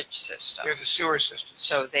garbage systems. They're the sewer systems.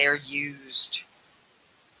 So they're used.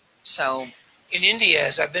 So in India,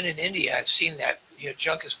 as I've been in India, I've seen that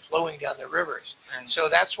junk is flowing down the rivers. Right. So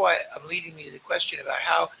that's why I'm leading me to the question about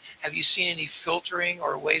how have you seen any filtering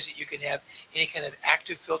or ways that you can have any kind of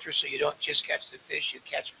active filter so you don't just catch the fish, you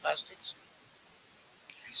catch plastics?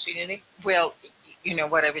 Have you seen any? Well,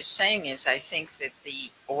 what I was saying is I think that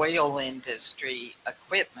the oil industry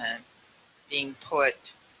equipment being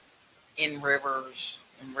put in rivers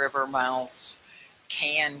and river mouths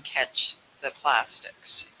can catch the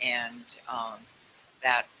plastics, and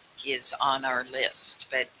that is on our list.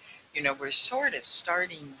 But we're sort of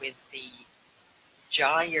starting with the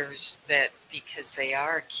gyres, that because they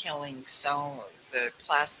are killing the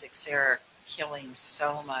plastics there are killing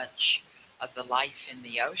so much of the life in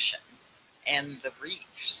the ocean and the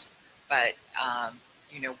reefs. But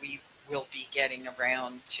we will be getting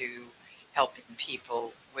around to helping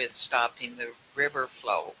people with stopping the river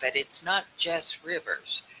flow. But it's not just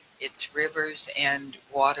rivers, it's rivers and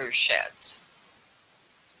watersheds.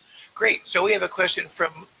 Great. So we have a question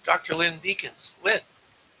from Dr. Lynn Beacons. Lynn.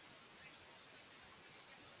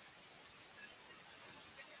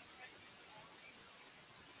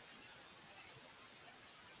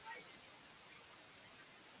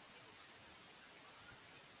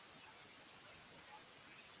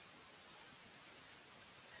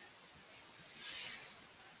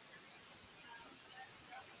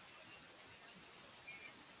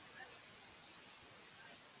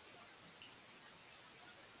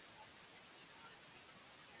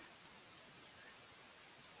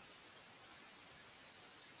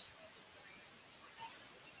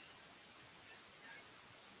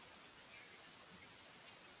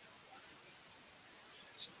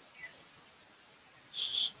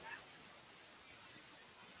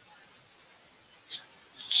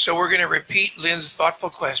 So we're going to repeat Lynn's thoughtful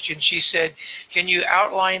question. She said, can you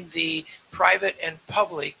outline the private and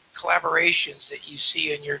public collaborations that you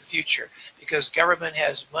see in your future? Because government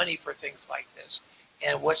has money for things like this.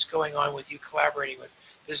 And what's going on with you collaborating with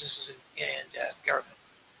businesses and government?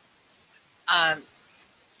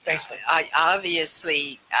 Thanks, Lynn.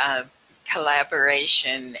 Obviously,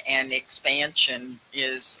 collaboration and expansion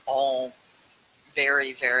is all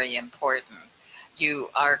very, very important. You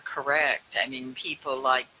are correct. I mean, people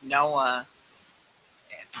like NOAA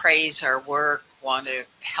praise our work, want to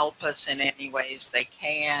help us in any ways they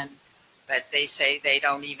can, but they say they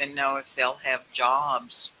don't even know if they'll have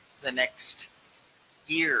jobs the next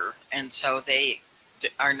year, and so they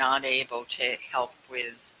are not able to help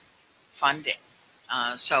with funding.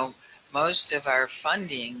 So most of our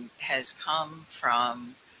funding has come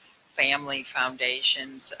from family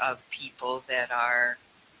foundations of people that are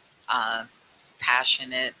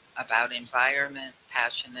passionate about environment,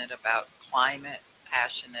 passionate about climate,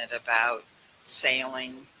 passionate about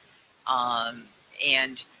sailing,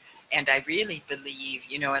 and I really believe,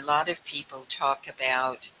 a lot of people talk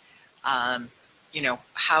about,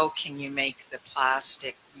 how can you make the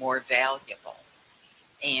plastic more valuable?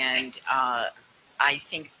 And I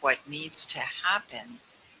think what needs to happen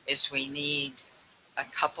is we need a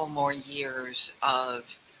couple more years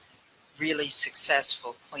of really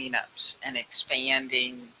successful cleanups and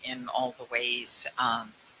expanding in all the ways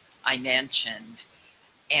I mentioned.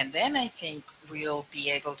 And then I think we'll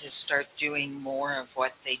be able to start doing more of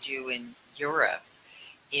what they do in Europe,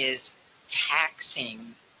 is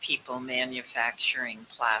taxing people manufacturing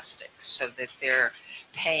plastics so that they're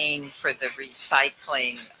paying for the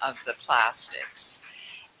recycling of the plastics.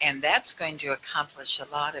 And that's going to accomplish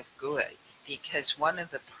a lot of good, because one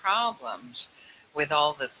of the problems with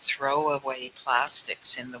all the throwaway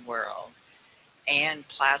plastics in the world and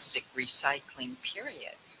plastic recycling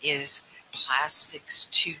period is plastic's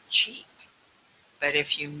too cheap. But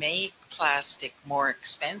if you make plastic more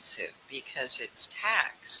expensive because it's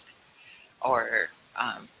taxed, or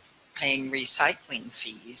paying recycling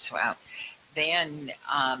fees, well, then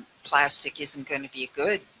plastic isn't going to be a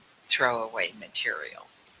good throwaway material.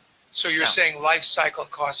 So you're saying life cycle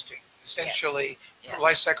costing, essentially, Yes.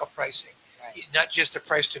 life cycle pricing. Right. Not just the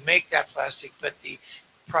price to make that plastic, but the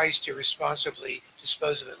price to responsibly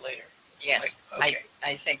dispose of it later. Yes, okay.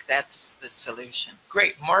 I think that's the solution.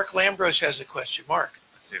 Great. Mark Lambros has a question. Mark.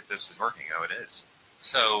 Let's see if this is working. Oh, it is.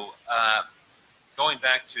 So going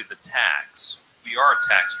back to the tax, we are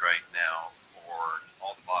taxed right now for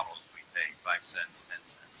all the bottles. We pay 5 cents, 10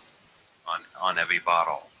 cents on every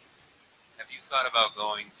bottle. Have you thought about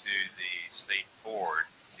going to the state board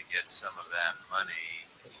to get some of that money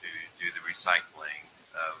to do the recycling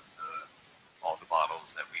of all the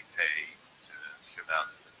bottles that we pay to ship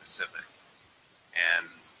out to the Pacific? And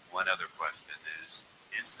one other question is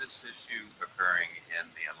this issue occurring in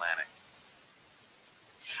the Atlantic?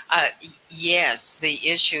 Yes, the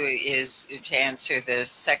issue is, to answer the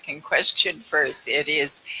second question first, it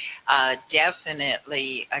is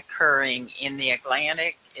definitely occurring in the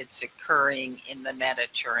Atlantic. It's occurring in the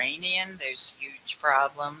Mediterranean. There's huge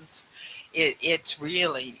problems. It's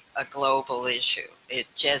really a global issue. It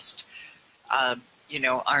just,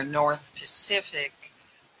 our North Pacific,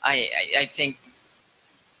 I think,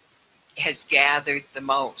 has gathered the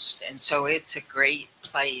most. And so it's a great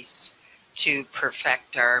place to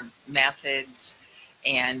perfect our methods,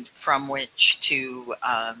 and from which to,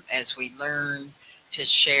 as we learn, to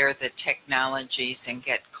share the technologies and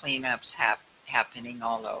get cleanups happening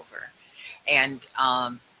all over. And,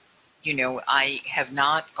 I have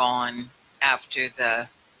not gone after the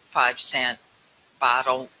 5-cent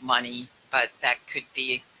bottle money, but that could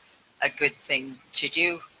be a good thing to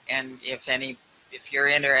do. And if you're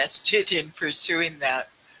interested in pursuing that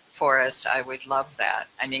for us, I would love that.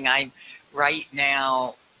 I mean, I'm right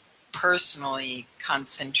now personally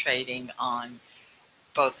concentrating on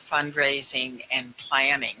both fundraising and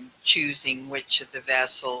planning, choosing which of the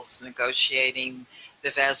vessels, negotiating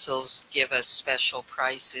the vessels, give us special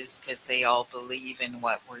prices because they all believe in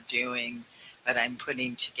what we're doing. But I'm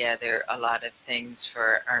putting together a lot of things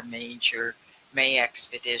for our major May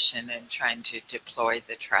expedition and trying to deploy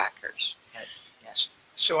the trackers. But, yes.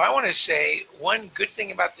 So I want to say one good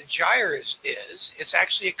thing about the Gyres is it's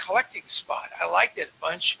actually a collecting spot. I like that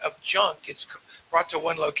bunch of junk gets brought to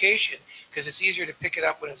one location because it's easier to pick it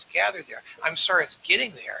up when it's gathered there. I'm sorry it's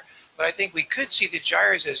getting there, but I think we could see the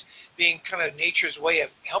Gyres as being kind of nature's way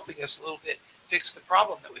of helping us a little bit fix the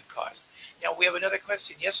problem that we've caused. Now we have another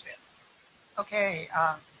question. Yes, ma'am. Okay.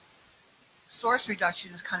 Source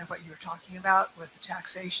reduction is kind of what you were talking about with the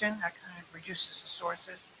taxation. That kind of reduces the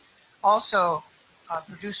sources. Also,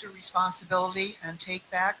 producer responsibility and take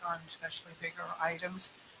back on especially bigger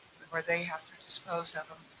items where they have to dispose of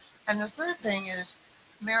them. And the third thing is,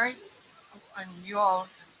 Mary, and you all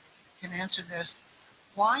can answer this,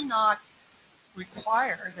 why not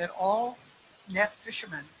require that all net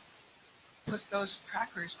fishermen put those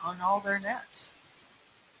trackers on all their nets?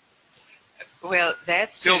 Well,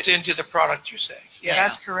 that's Built into the product, you're saying. Yeah.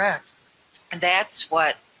 That's correct. And that's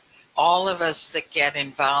what all of us that get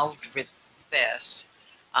involved with this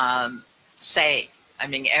say. I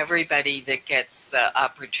mean, everybody that gets the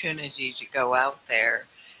opportunity to go out there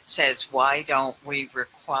says, why don't we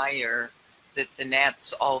require that the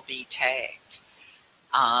nets all be tagged?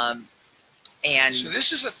 And so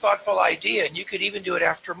this is a thoughtful idea, and you could even do it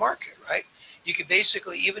aftermarket, right? You could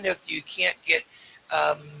basically, even if you can't get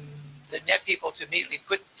the net people to immediately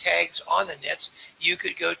put tags on the nets, you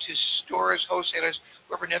could go to stores, wholesalers,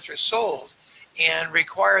 wherever nets are sold, and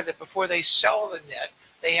require that before they sell the net,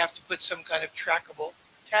 they have to put some kind of trackable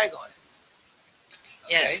tag on it.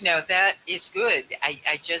 Okay? Yes, no, that is good.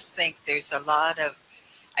 I just think there's a lot of,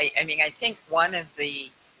 I mean, I think one of the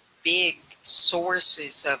big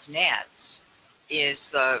sources of nets is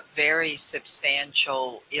the very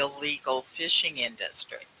substantial illegal fishing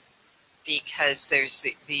industry, because there's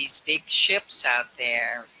these big ships out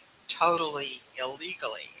there totally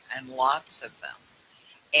illegally, and lots of them.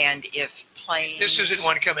 And if planes... This isn't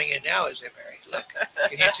one coming in now, is it, Mary? Look,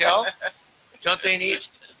 can you tell? Don't they need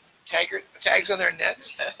tags on their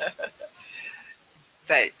nets?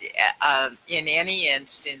 But in any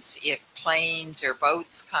instance, if planes or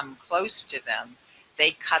boats come close to them,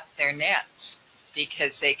 they cut their nets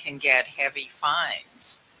because they can get heavy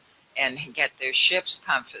fines and get their ships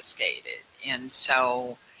confiscated. And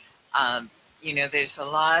so, there's a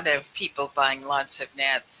lot of people buying lots of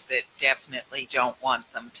nets that definitely don't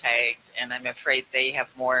want them tagged. And I'm afraid they have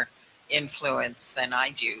more influence than I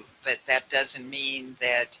do. But that doesn't mean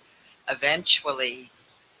that eventually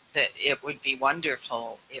that it would be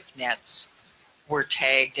wonderful if nets were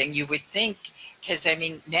tagged. And you would think, because I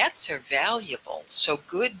mean, nets are valuable. So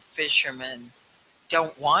good fishermen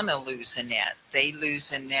don't want to lose a net. They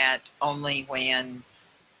lose a net only when,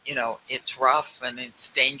 you know, it's rough and it's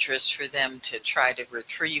dangerous for them to try to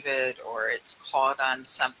retrieve it, or it's caught on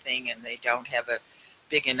something and they don't have a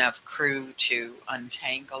big enough crew to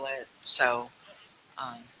untangle it. So,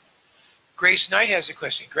 Grace Knight has a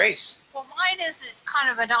question. Grace. Well, mine is kind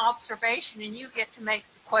of an observation, and you get to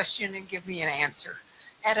make the question and give me an answer.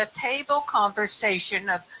 At a table conversation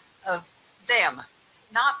of them,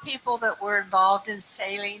 not people that were involved in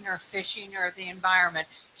sailing or fishing or the environment,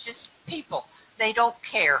 just people. They don't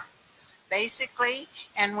care, basically.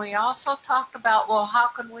 And we also talked about, well, how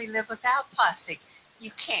can we live without plastic?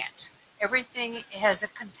 You can't. Everything has a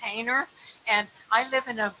container. And I live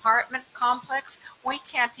in an apartment complex. We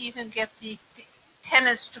can't even get the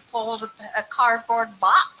tenants to fold a cardboard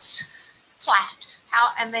box flat.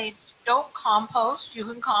 And they don't compost. You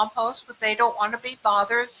can compost, but they don't want to be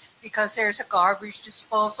bothered because there's a garbage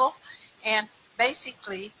disposal. And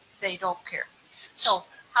basically, they don't care. So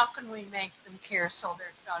how can we make them care so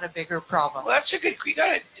there's not a bigger problem? Well, that's a good, you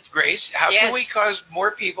got it, Grace. How can we cause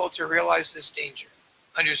more people to realize this danger?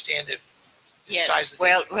 Understand it? yes,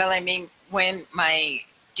 well, I mean, when my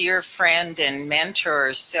dear friend and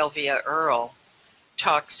mentor, Sylvia Earle,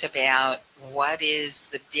 talks about what is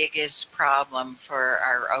the biggest problem for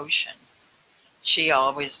our ocean, she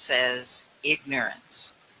always says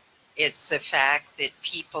ignorance. It's the fact that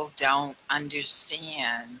people don't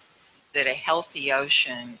understand that a healthy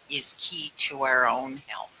ocean is key to our own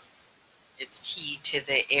health. It's key to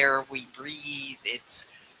the air we breathe. It's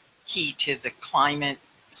key to the climate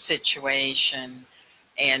situation.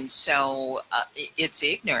 And so it's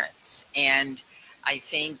ignorance. And I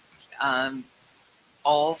think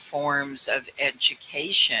all forms of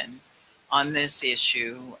education on this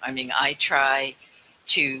issue, I mean, I try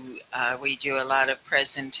to, we do a lot of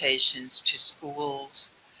presentations to schools.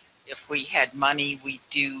 If we had money, we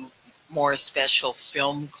do more special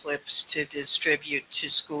film clips to distribute to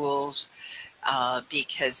schools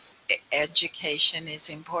because education is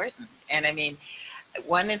important. And I mean,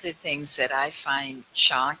 one of the things that I find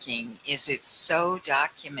shocking is it's so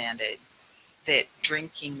documented that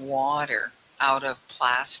drinking water out of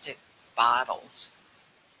plastic bottles,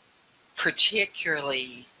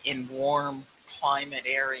 particularly in warm climate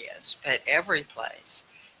areas, but every place,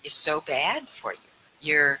 is so bad for you.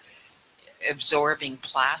 You're absorbing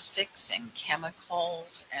plastics and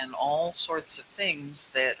chemicals and all sorts of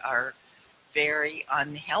things that are very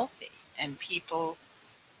unhealthy, and people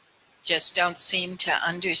just don't seem to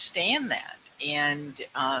understand that. And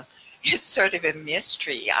it's sort of a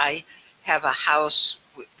mystery. I have a house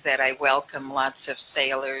that I welcome lots of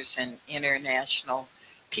sailors and international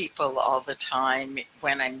people all the time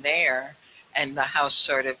when I'm there, and the house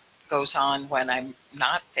sort of goes on when I'm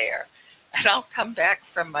not there. And I'll come back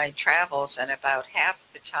from my travels, and about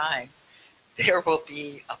half the time there will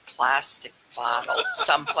be a plastic bottle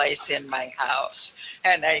someplace in my house.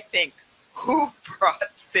 And I think, who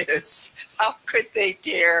brought this? How could they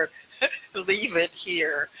dare leave it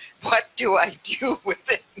here? What do I do with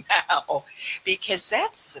it now? Because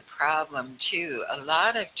that's the problem too. A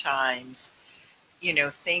lot of times, you know,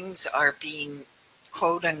 things are being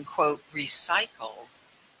quote unquote recycled,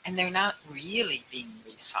 and they're not really being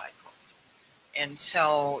recycled. And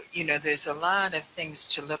so, you know, there's a lot of things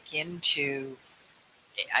to look into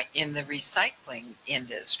in the recycling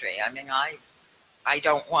industry. I mean, I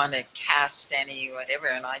don't want to cast any whatever,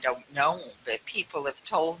 and I don't know, but people have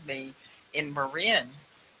told me in Marin,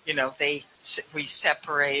 you know, we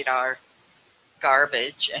separate our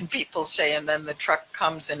garbage, and people say, and then the truck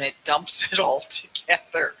comes and it dumps it all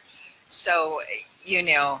together. So, you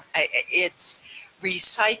know, it's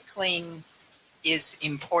recycling is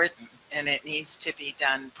important, and it needs to be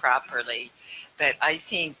done properly. But I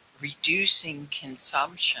think reducing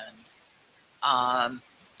consumption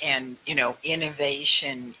and, you know,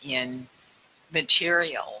 innovation in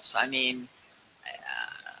materials. I mean,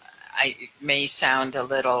 it may sound a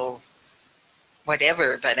little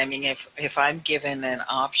whatever, but I mean, if I'm given an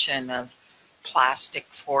option of plastic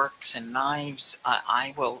forks and knives,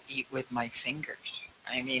 I will eat with my fingers.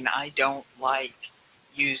 I mean, I don't like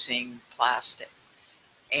using plastic.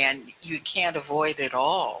 And you can't avoid it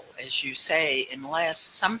all, as you say, unless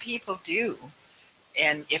some people do.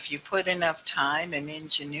 And if you put enough time and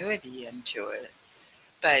ingenuity into it,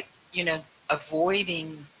 but, you know,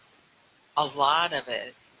 avoiding a lot of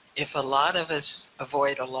it, if a lot of us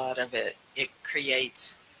avoid a lot of it, it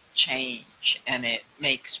creates change, and it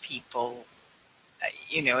makes people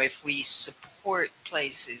if we support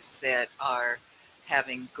places that are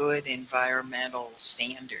having good environmental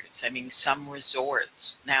standards. I mean, some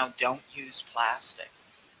resorts now don't use plastic.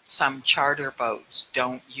 Some charter boats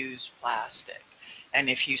don't use plastic. And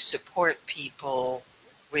if you support people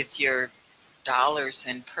with your dollars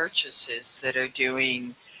and purchases that are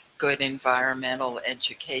doing good environmental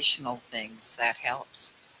educational things, that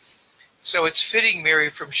helps. So it's fitting, Mary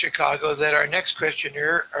from Chicago, that our next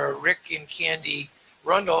questioner, Rick and Candy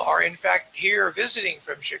Rundle, are in fact here visiting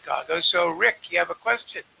from Chicago. So Rick, you have a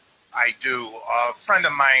question? I do. A friend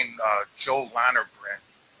of mine, Joe Lannerbrand,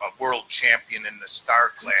 a world champion in the Star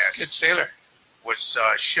class, Good sailor, was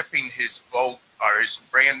shipping his boat, or his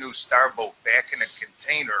brand new Star boat, back in a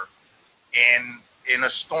container, and in a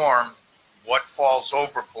storm, what falls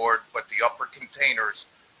overboard but the upper containers.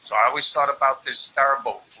 So I always thought about this Star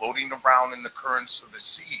boat floating around in the currents of the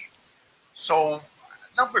sea. So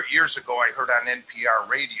a number of years ago, I heard on NPR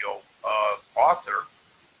radio an author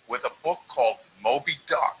with a book called Moby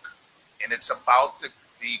Duck, and it's about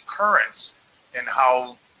the currents and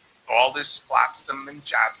how all this flotsam and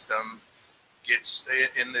jetsam gets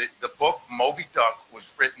in the book. Moby Duck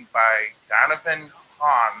was written by Donovan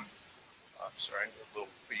Hahn. I'm sorry, I got a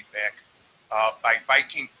little feedback. By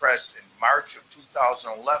Viking Press in March of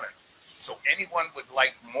 2011. So anyone would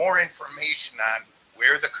like more information on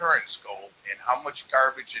where the currents go and how much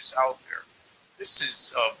garbage is out there, this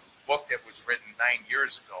is a book that was written 9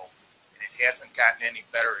 years ago, and it hasn't gotten any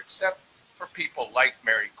better except for people like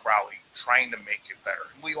Mary Crowley trying to make it better.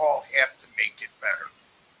 And we all have to make it better.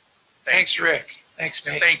 Thanks, Rick. Thanks,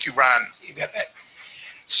 Mary. Thank you, Ron. You got that.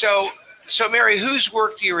 So Mary, whose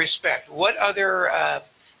work do you respect? What other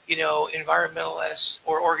environmentalists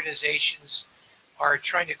or organizations are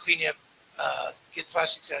trying to clean up, get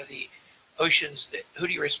plastics out of the oceans? Who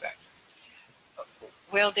do you respect?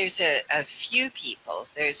 Well, there's a few people.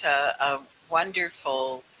 There's a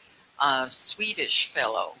wonderful Swedish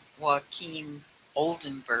fellow, Joachim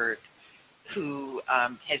Oldenburg, who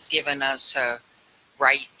has given us a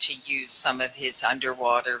right to use some of his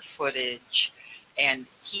underwater footage. And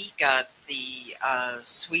he got the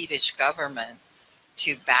Swedish government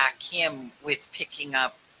to back him with picking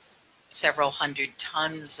up several hundred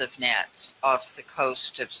tons of nets off the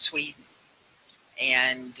coast of Sweden.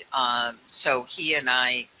 And so he and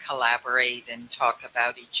I collaborate and talk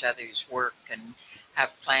about each other's work and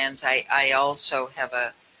have plans. I also have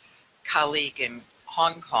a colleague in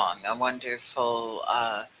Hong Kong, a wonderful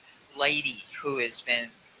lady who has been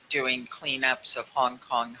doing cleanups of Hong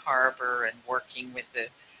Kong Harbor and working with the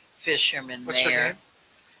fishermen What's there. her name?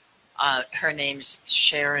 Her name's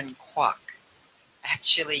Sharon Kwok.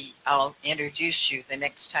 Actually, I'll introduce you the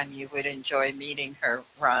next time you would enjoy meeting her,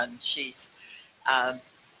 Ron. She's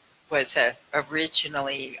was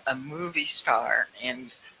originally a movie star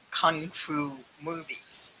in kung fu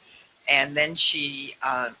movies. And then she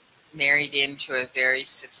married into a very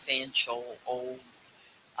substantial old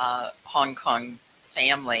Hong Kong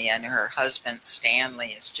family, and her husband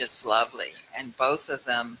Stanley is just lovely. And both of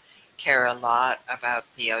them care a lot about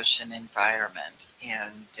the ocean environment,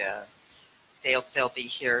 and they'll be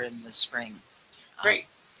here in the spring. Great.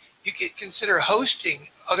 You could consider hosting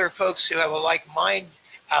other folks who have a like mind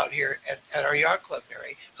out here at our yacht club,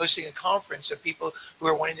 Mary, hosting a conference of people who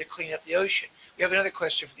are wanting to clean up the ocean. We have another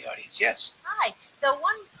question from the audience. Yes. Hi. The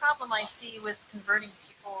one problem I see with converting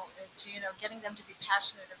people to, getting them to be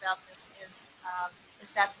passionate about this is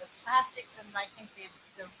that the plastics, and I think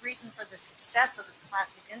the reason for the success of the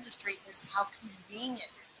plastic industry is how convenient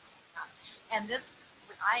it is. And this,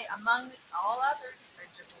 among all others, I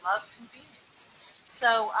just love convenience.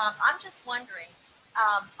 So I'm just wondering,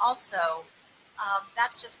 also,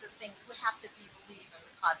 that's just the thing, we have to believe in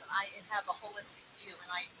the cause. And I have a holistic view, and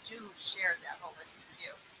I do share that holistic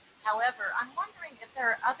view. However, I'm wondering if there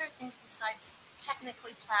are other things besides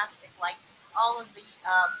technically plastic, like all of the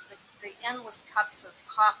endless cups of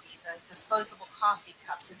coffee, the disposable coffee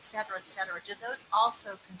cups, et cetera, et cetera. Do those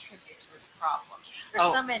also contribute to this problem?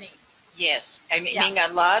 There's so many. Yes. I mean,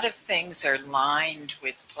 a lot of things are lined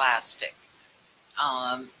with plastic.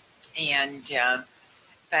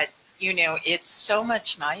 But, it's so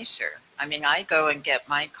much nicer. I mean, I go and get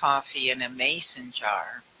my coffee in a mason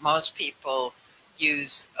jar. Most people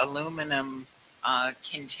use aluminum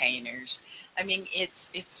containers. I mean,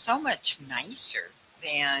 it's so much nicer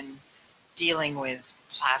than dealing with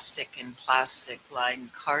plastic and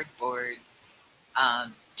plastic-lined cardboard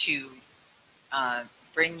to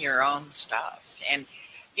bring your own stuff. And,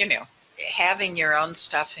 having your own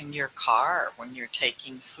stuff in your car when you're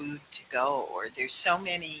taking food to go, or there's so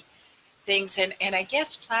many things. And I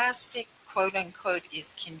guess plastic, quote unquote,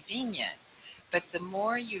 is convenient, But the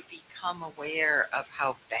more you become aware of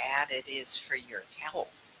how bad it is for your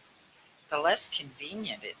health, the less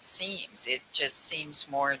convenient it seems. It just seems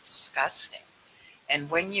more disgusting. And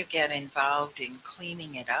when you get involved in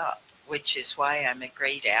cleaning it up, which is why I'm a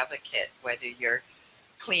great advocate, whether you're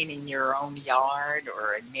cleaning your own yard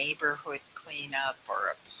or a neighborhood cleanup or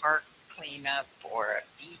a park cleanup or a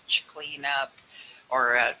beach cleanup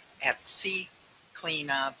or a at sea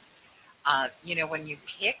cleanup, when you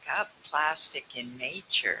pick up plastic in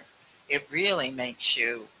nature, it really makes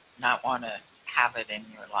you not want to have it in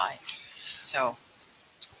your life. So,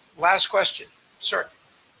 Last question, sir.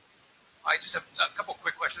 I just have a couple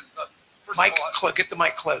quick questions. First Mike, of all, get the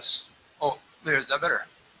mic close. oh, there's that better.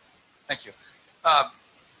 Thank you.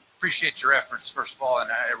 Appreciate your efforts, first of all,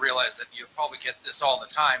 and I realize that you probably get this all the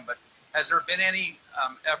time, but has there been any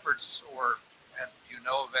efforts, or do you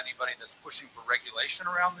know of anybody that's pushing for regulation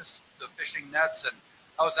around the fishing nets? And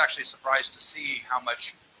I was actually surprised to see how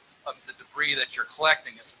much of the debris that you're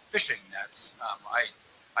collecting is fishing nets.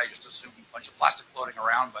 I just assumed a bunch of plastic floating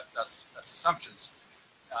around, but that's assumptions.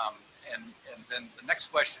 And then the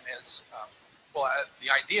next question is, the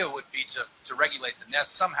idea would be to regulate the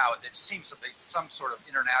nets somehow. It seems to be some sort of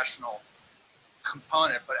international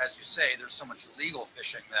component, but as you say, there's so much illegal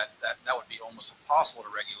fishing that would be almost impossible to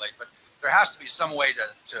regulate. But there has to be some way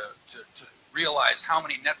to realize how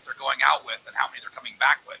many nets they're going out with and how many they're coming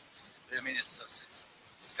back with. I mean, it's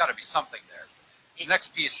got to be something there. The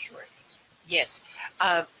next piece. yes.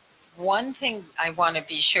 One thing I want to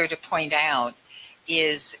be sure to point out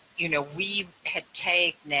is, we had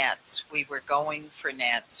tagged nets. We were going for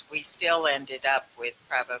nets. We still ended up with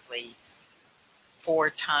probably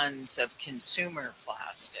 4 tons of consumer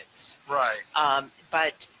plastics. Right.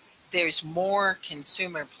 But there's more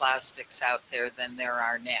consumer plastics out there than there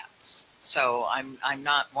are nets. So I'm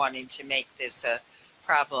not wanting to make this a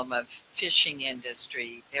problem of fishing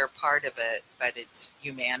industry. They're part of it, but it's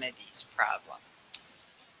humanity's problem.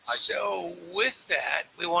 So with that,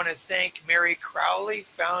 we want to thank Mary Crowley,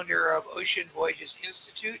 founder of Ocean Voyages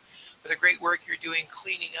Institute, for the great work you're doing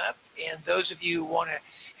cleaning up. And those of you who want to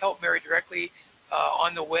help Mary directly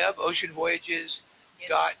on the web,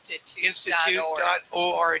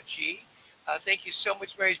 oceanvoyages.institute.org. Thank you so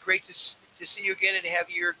much, Mary. It's great to see you again and to have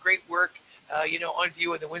your great work on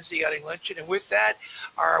view on the Wednesday Yachting Luncheon. And with that,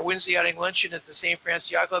 our Wednesday Yachting Luncheon at the St.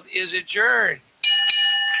 Francis Yacht Club is adjourned.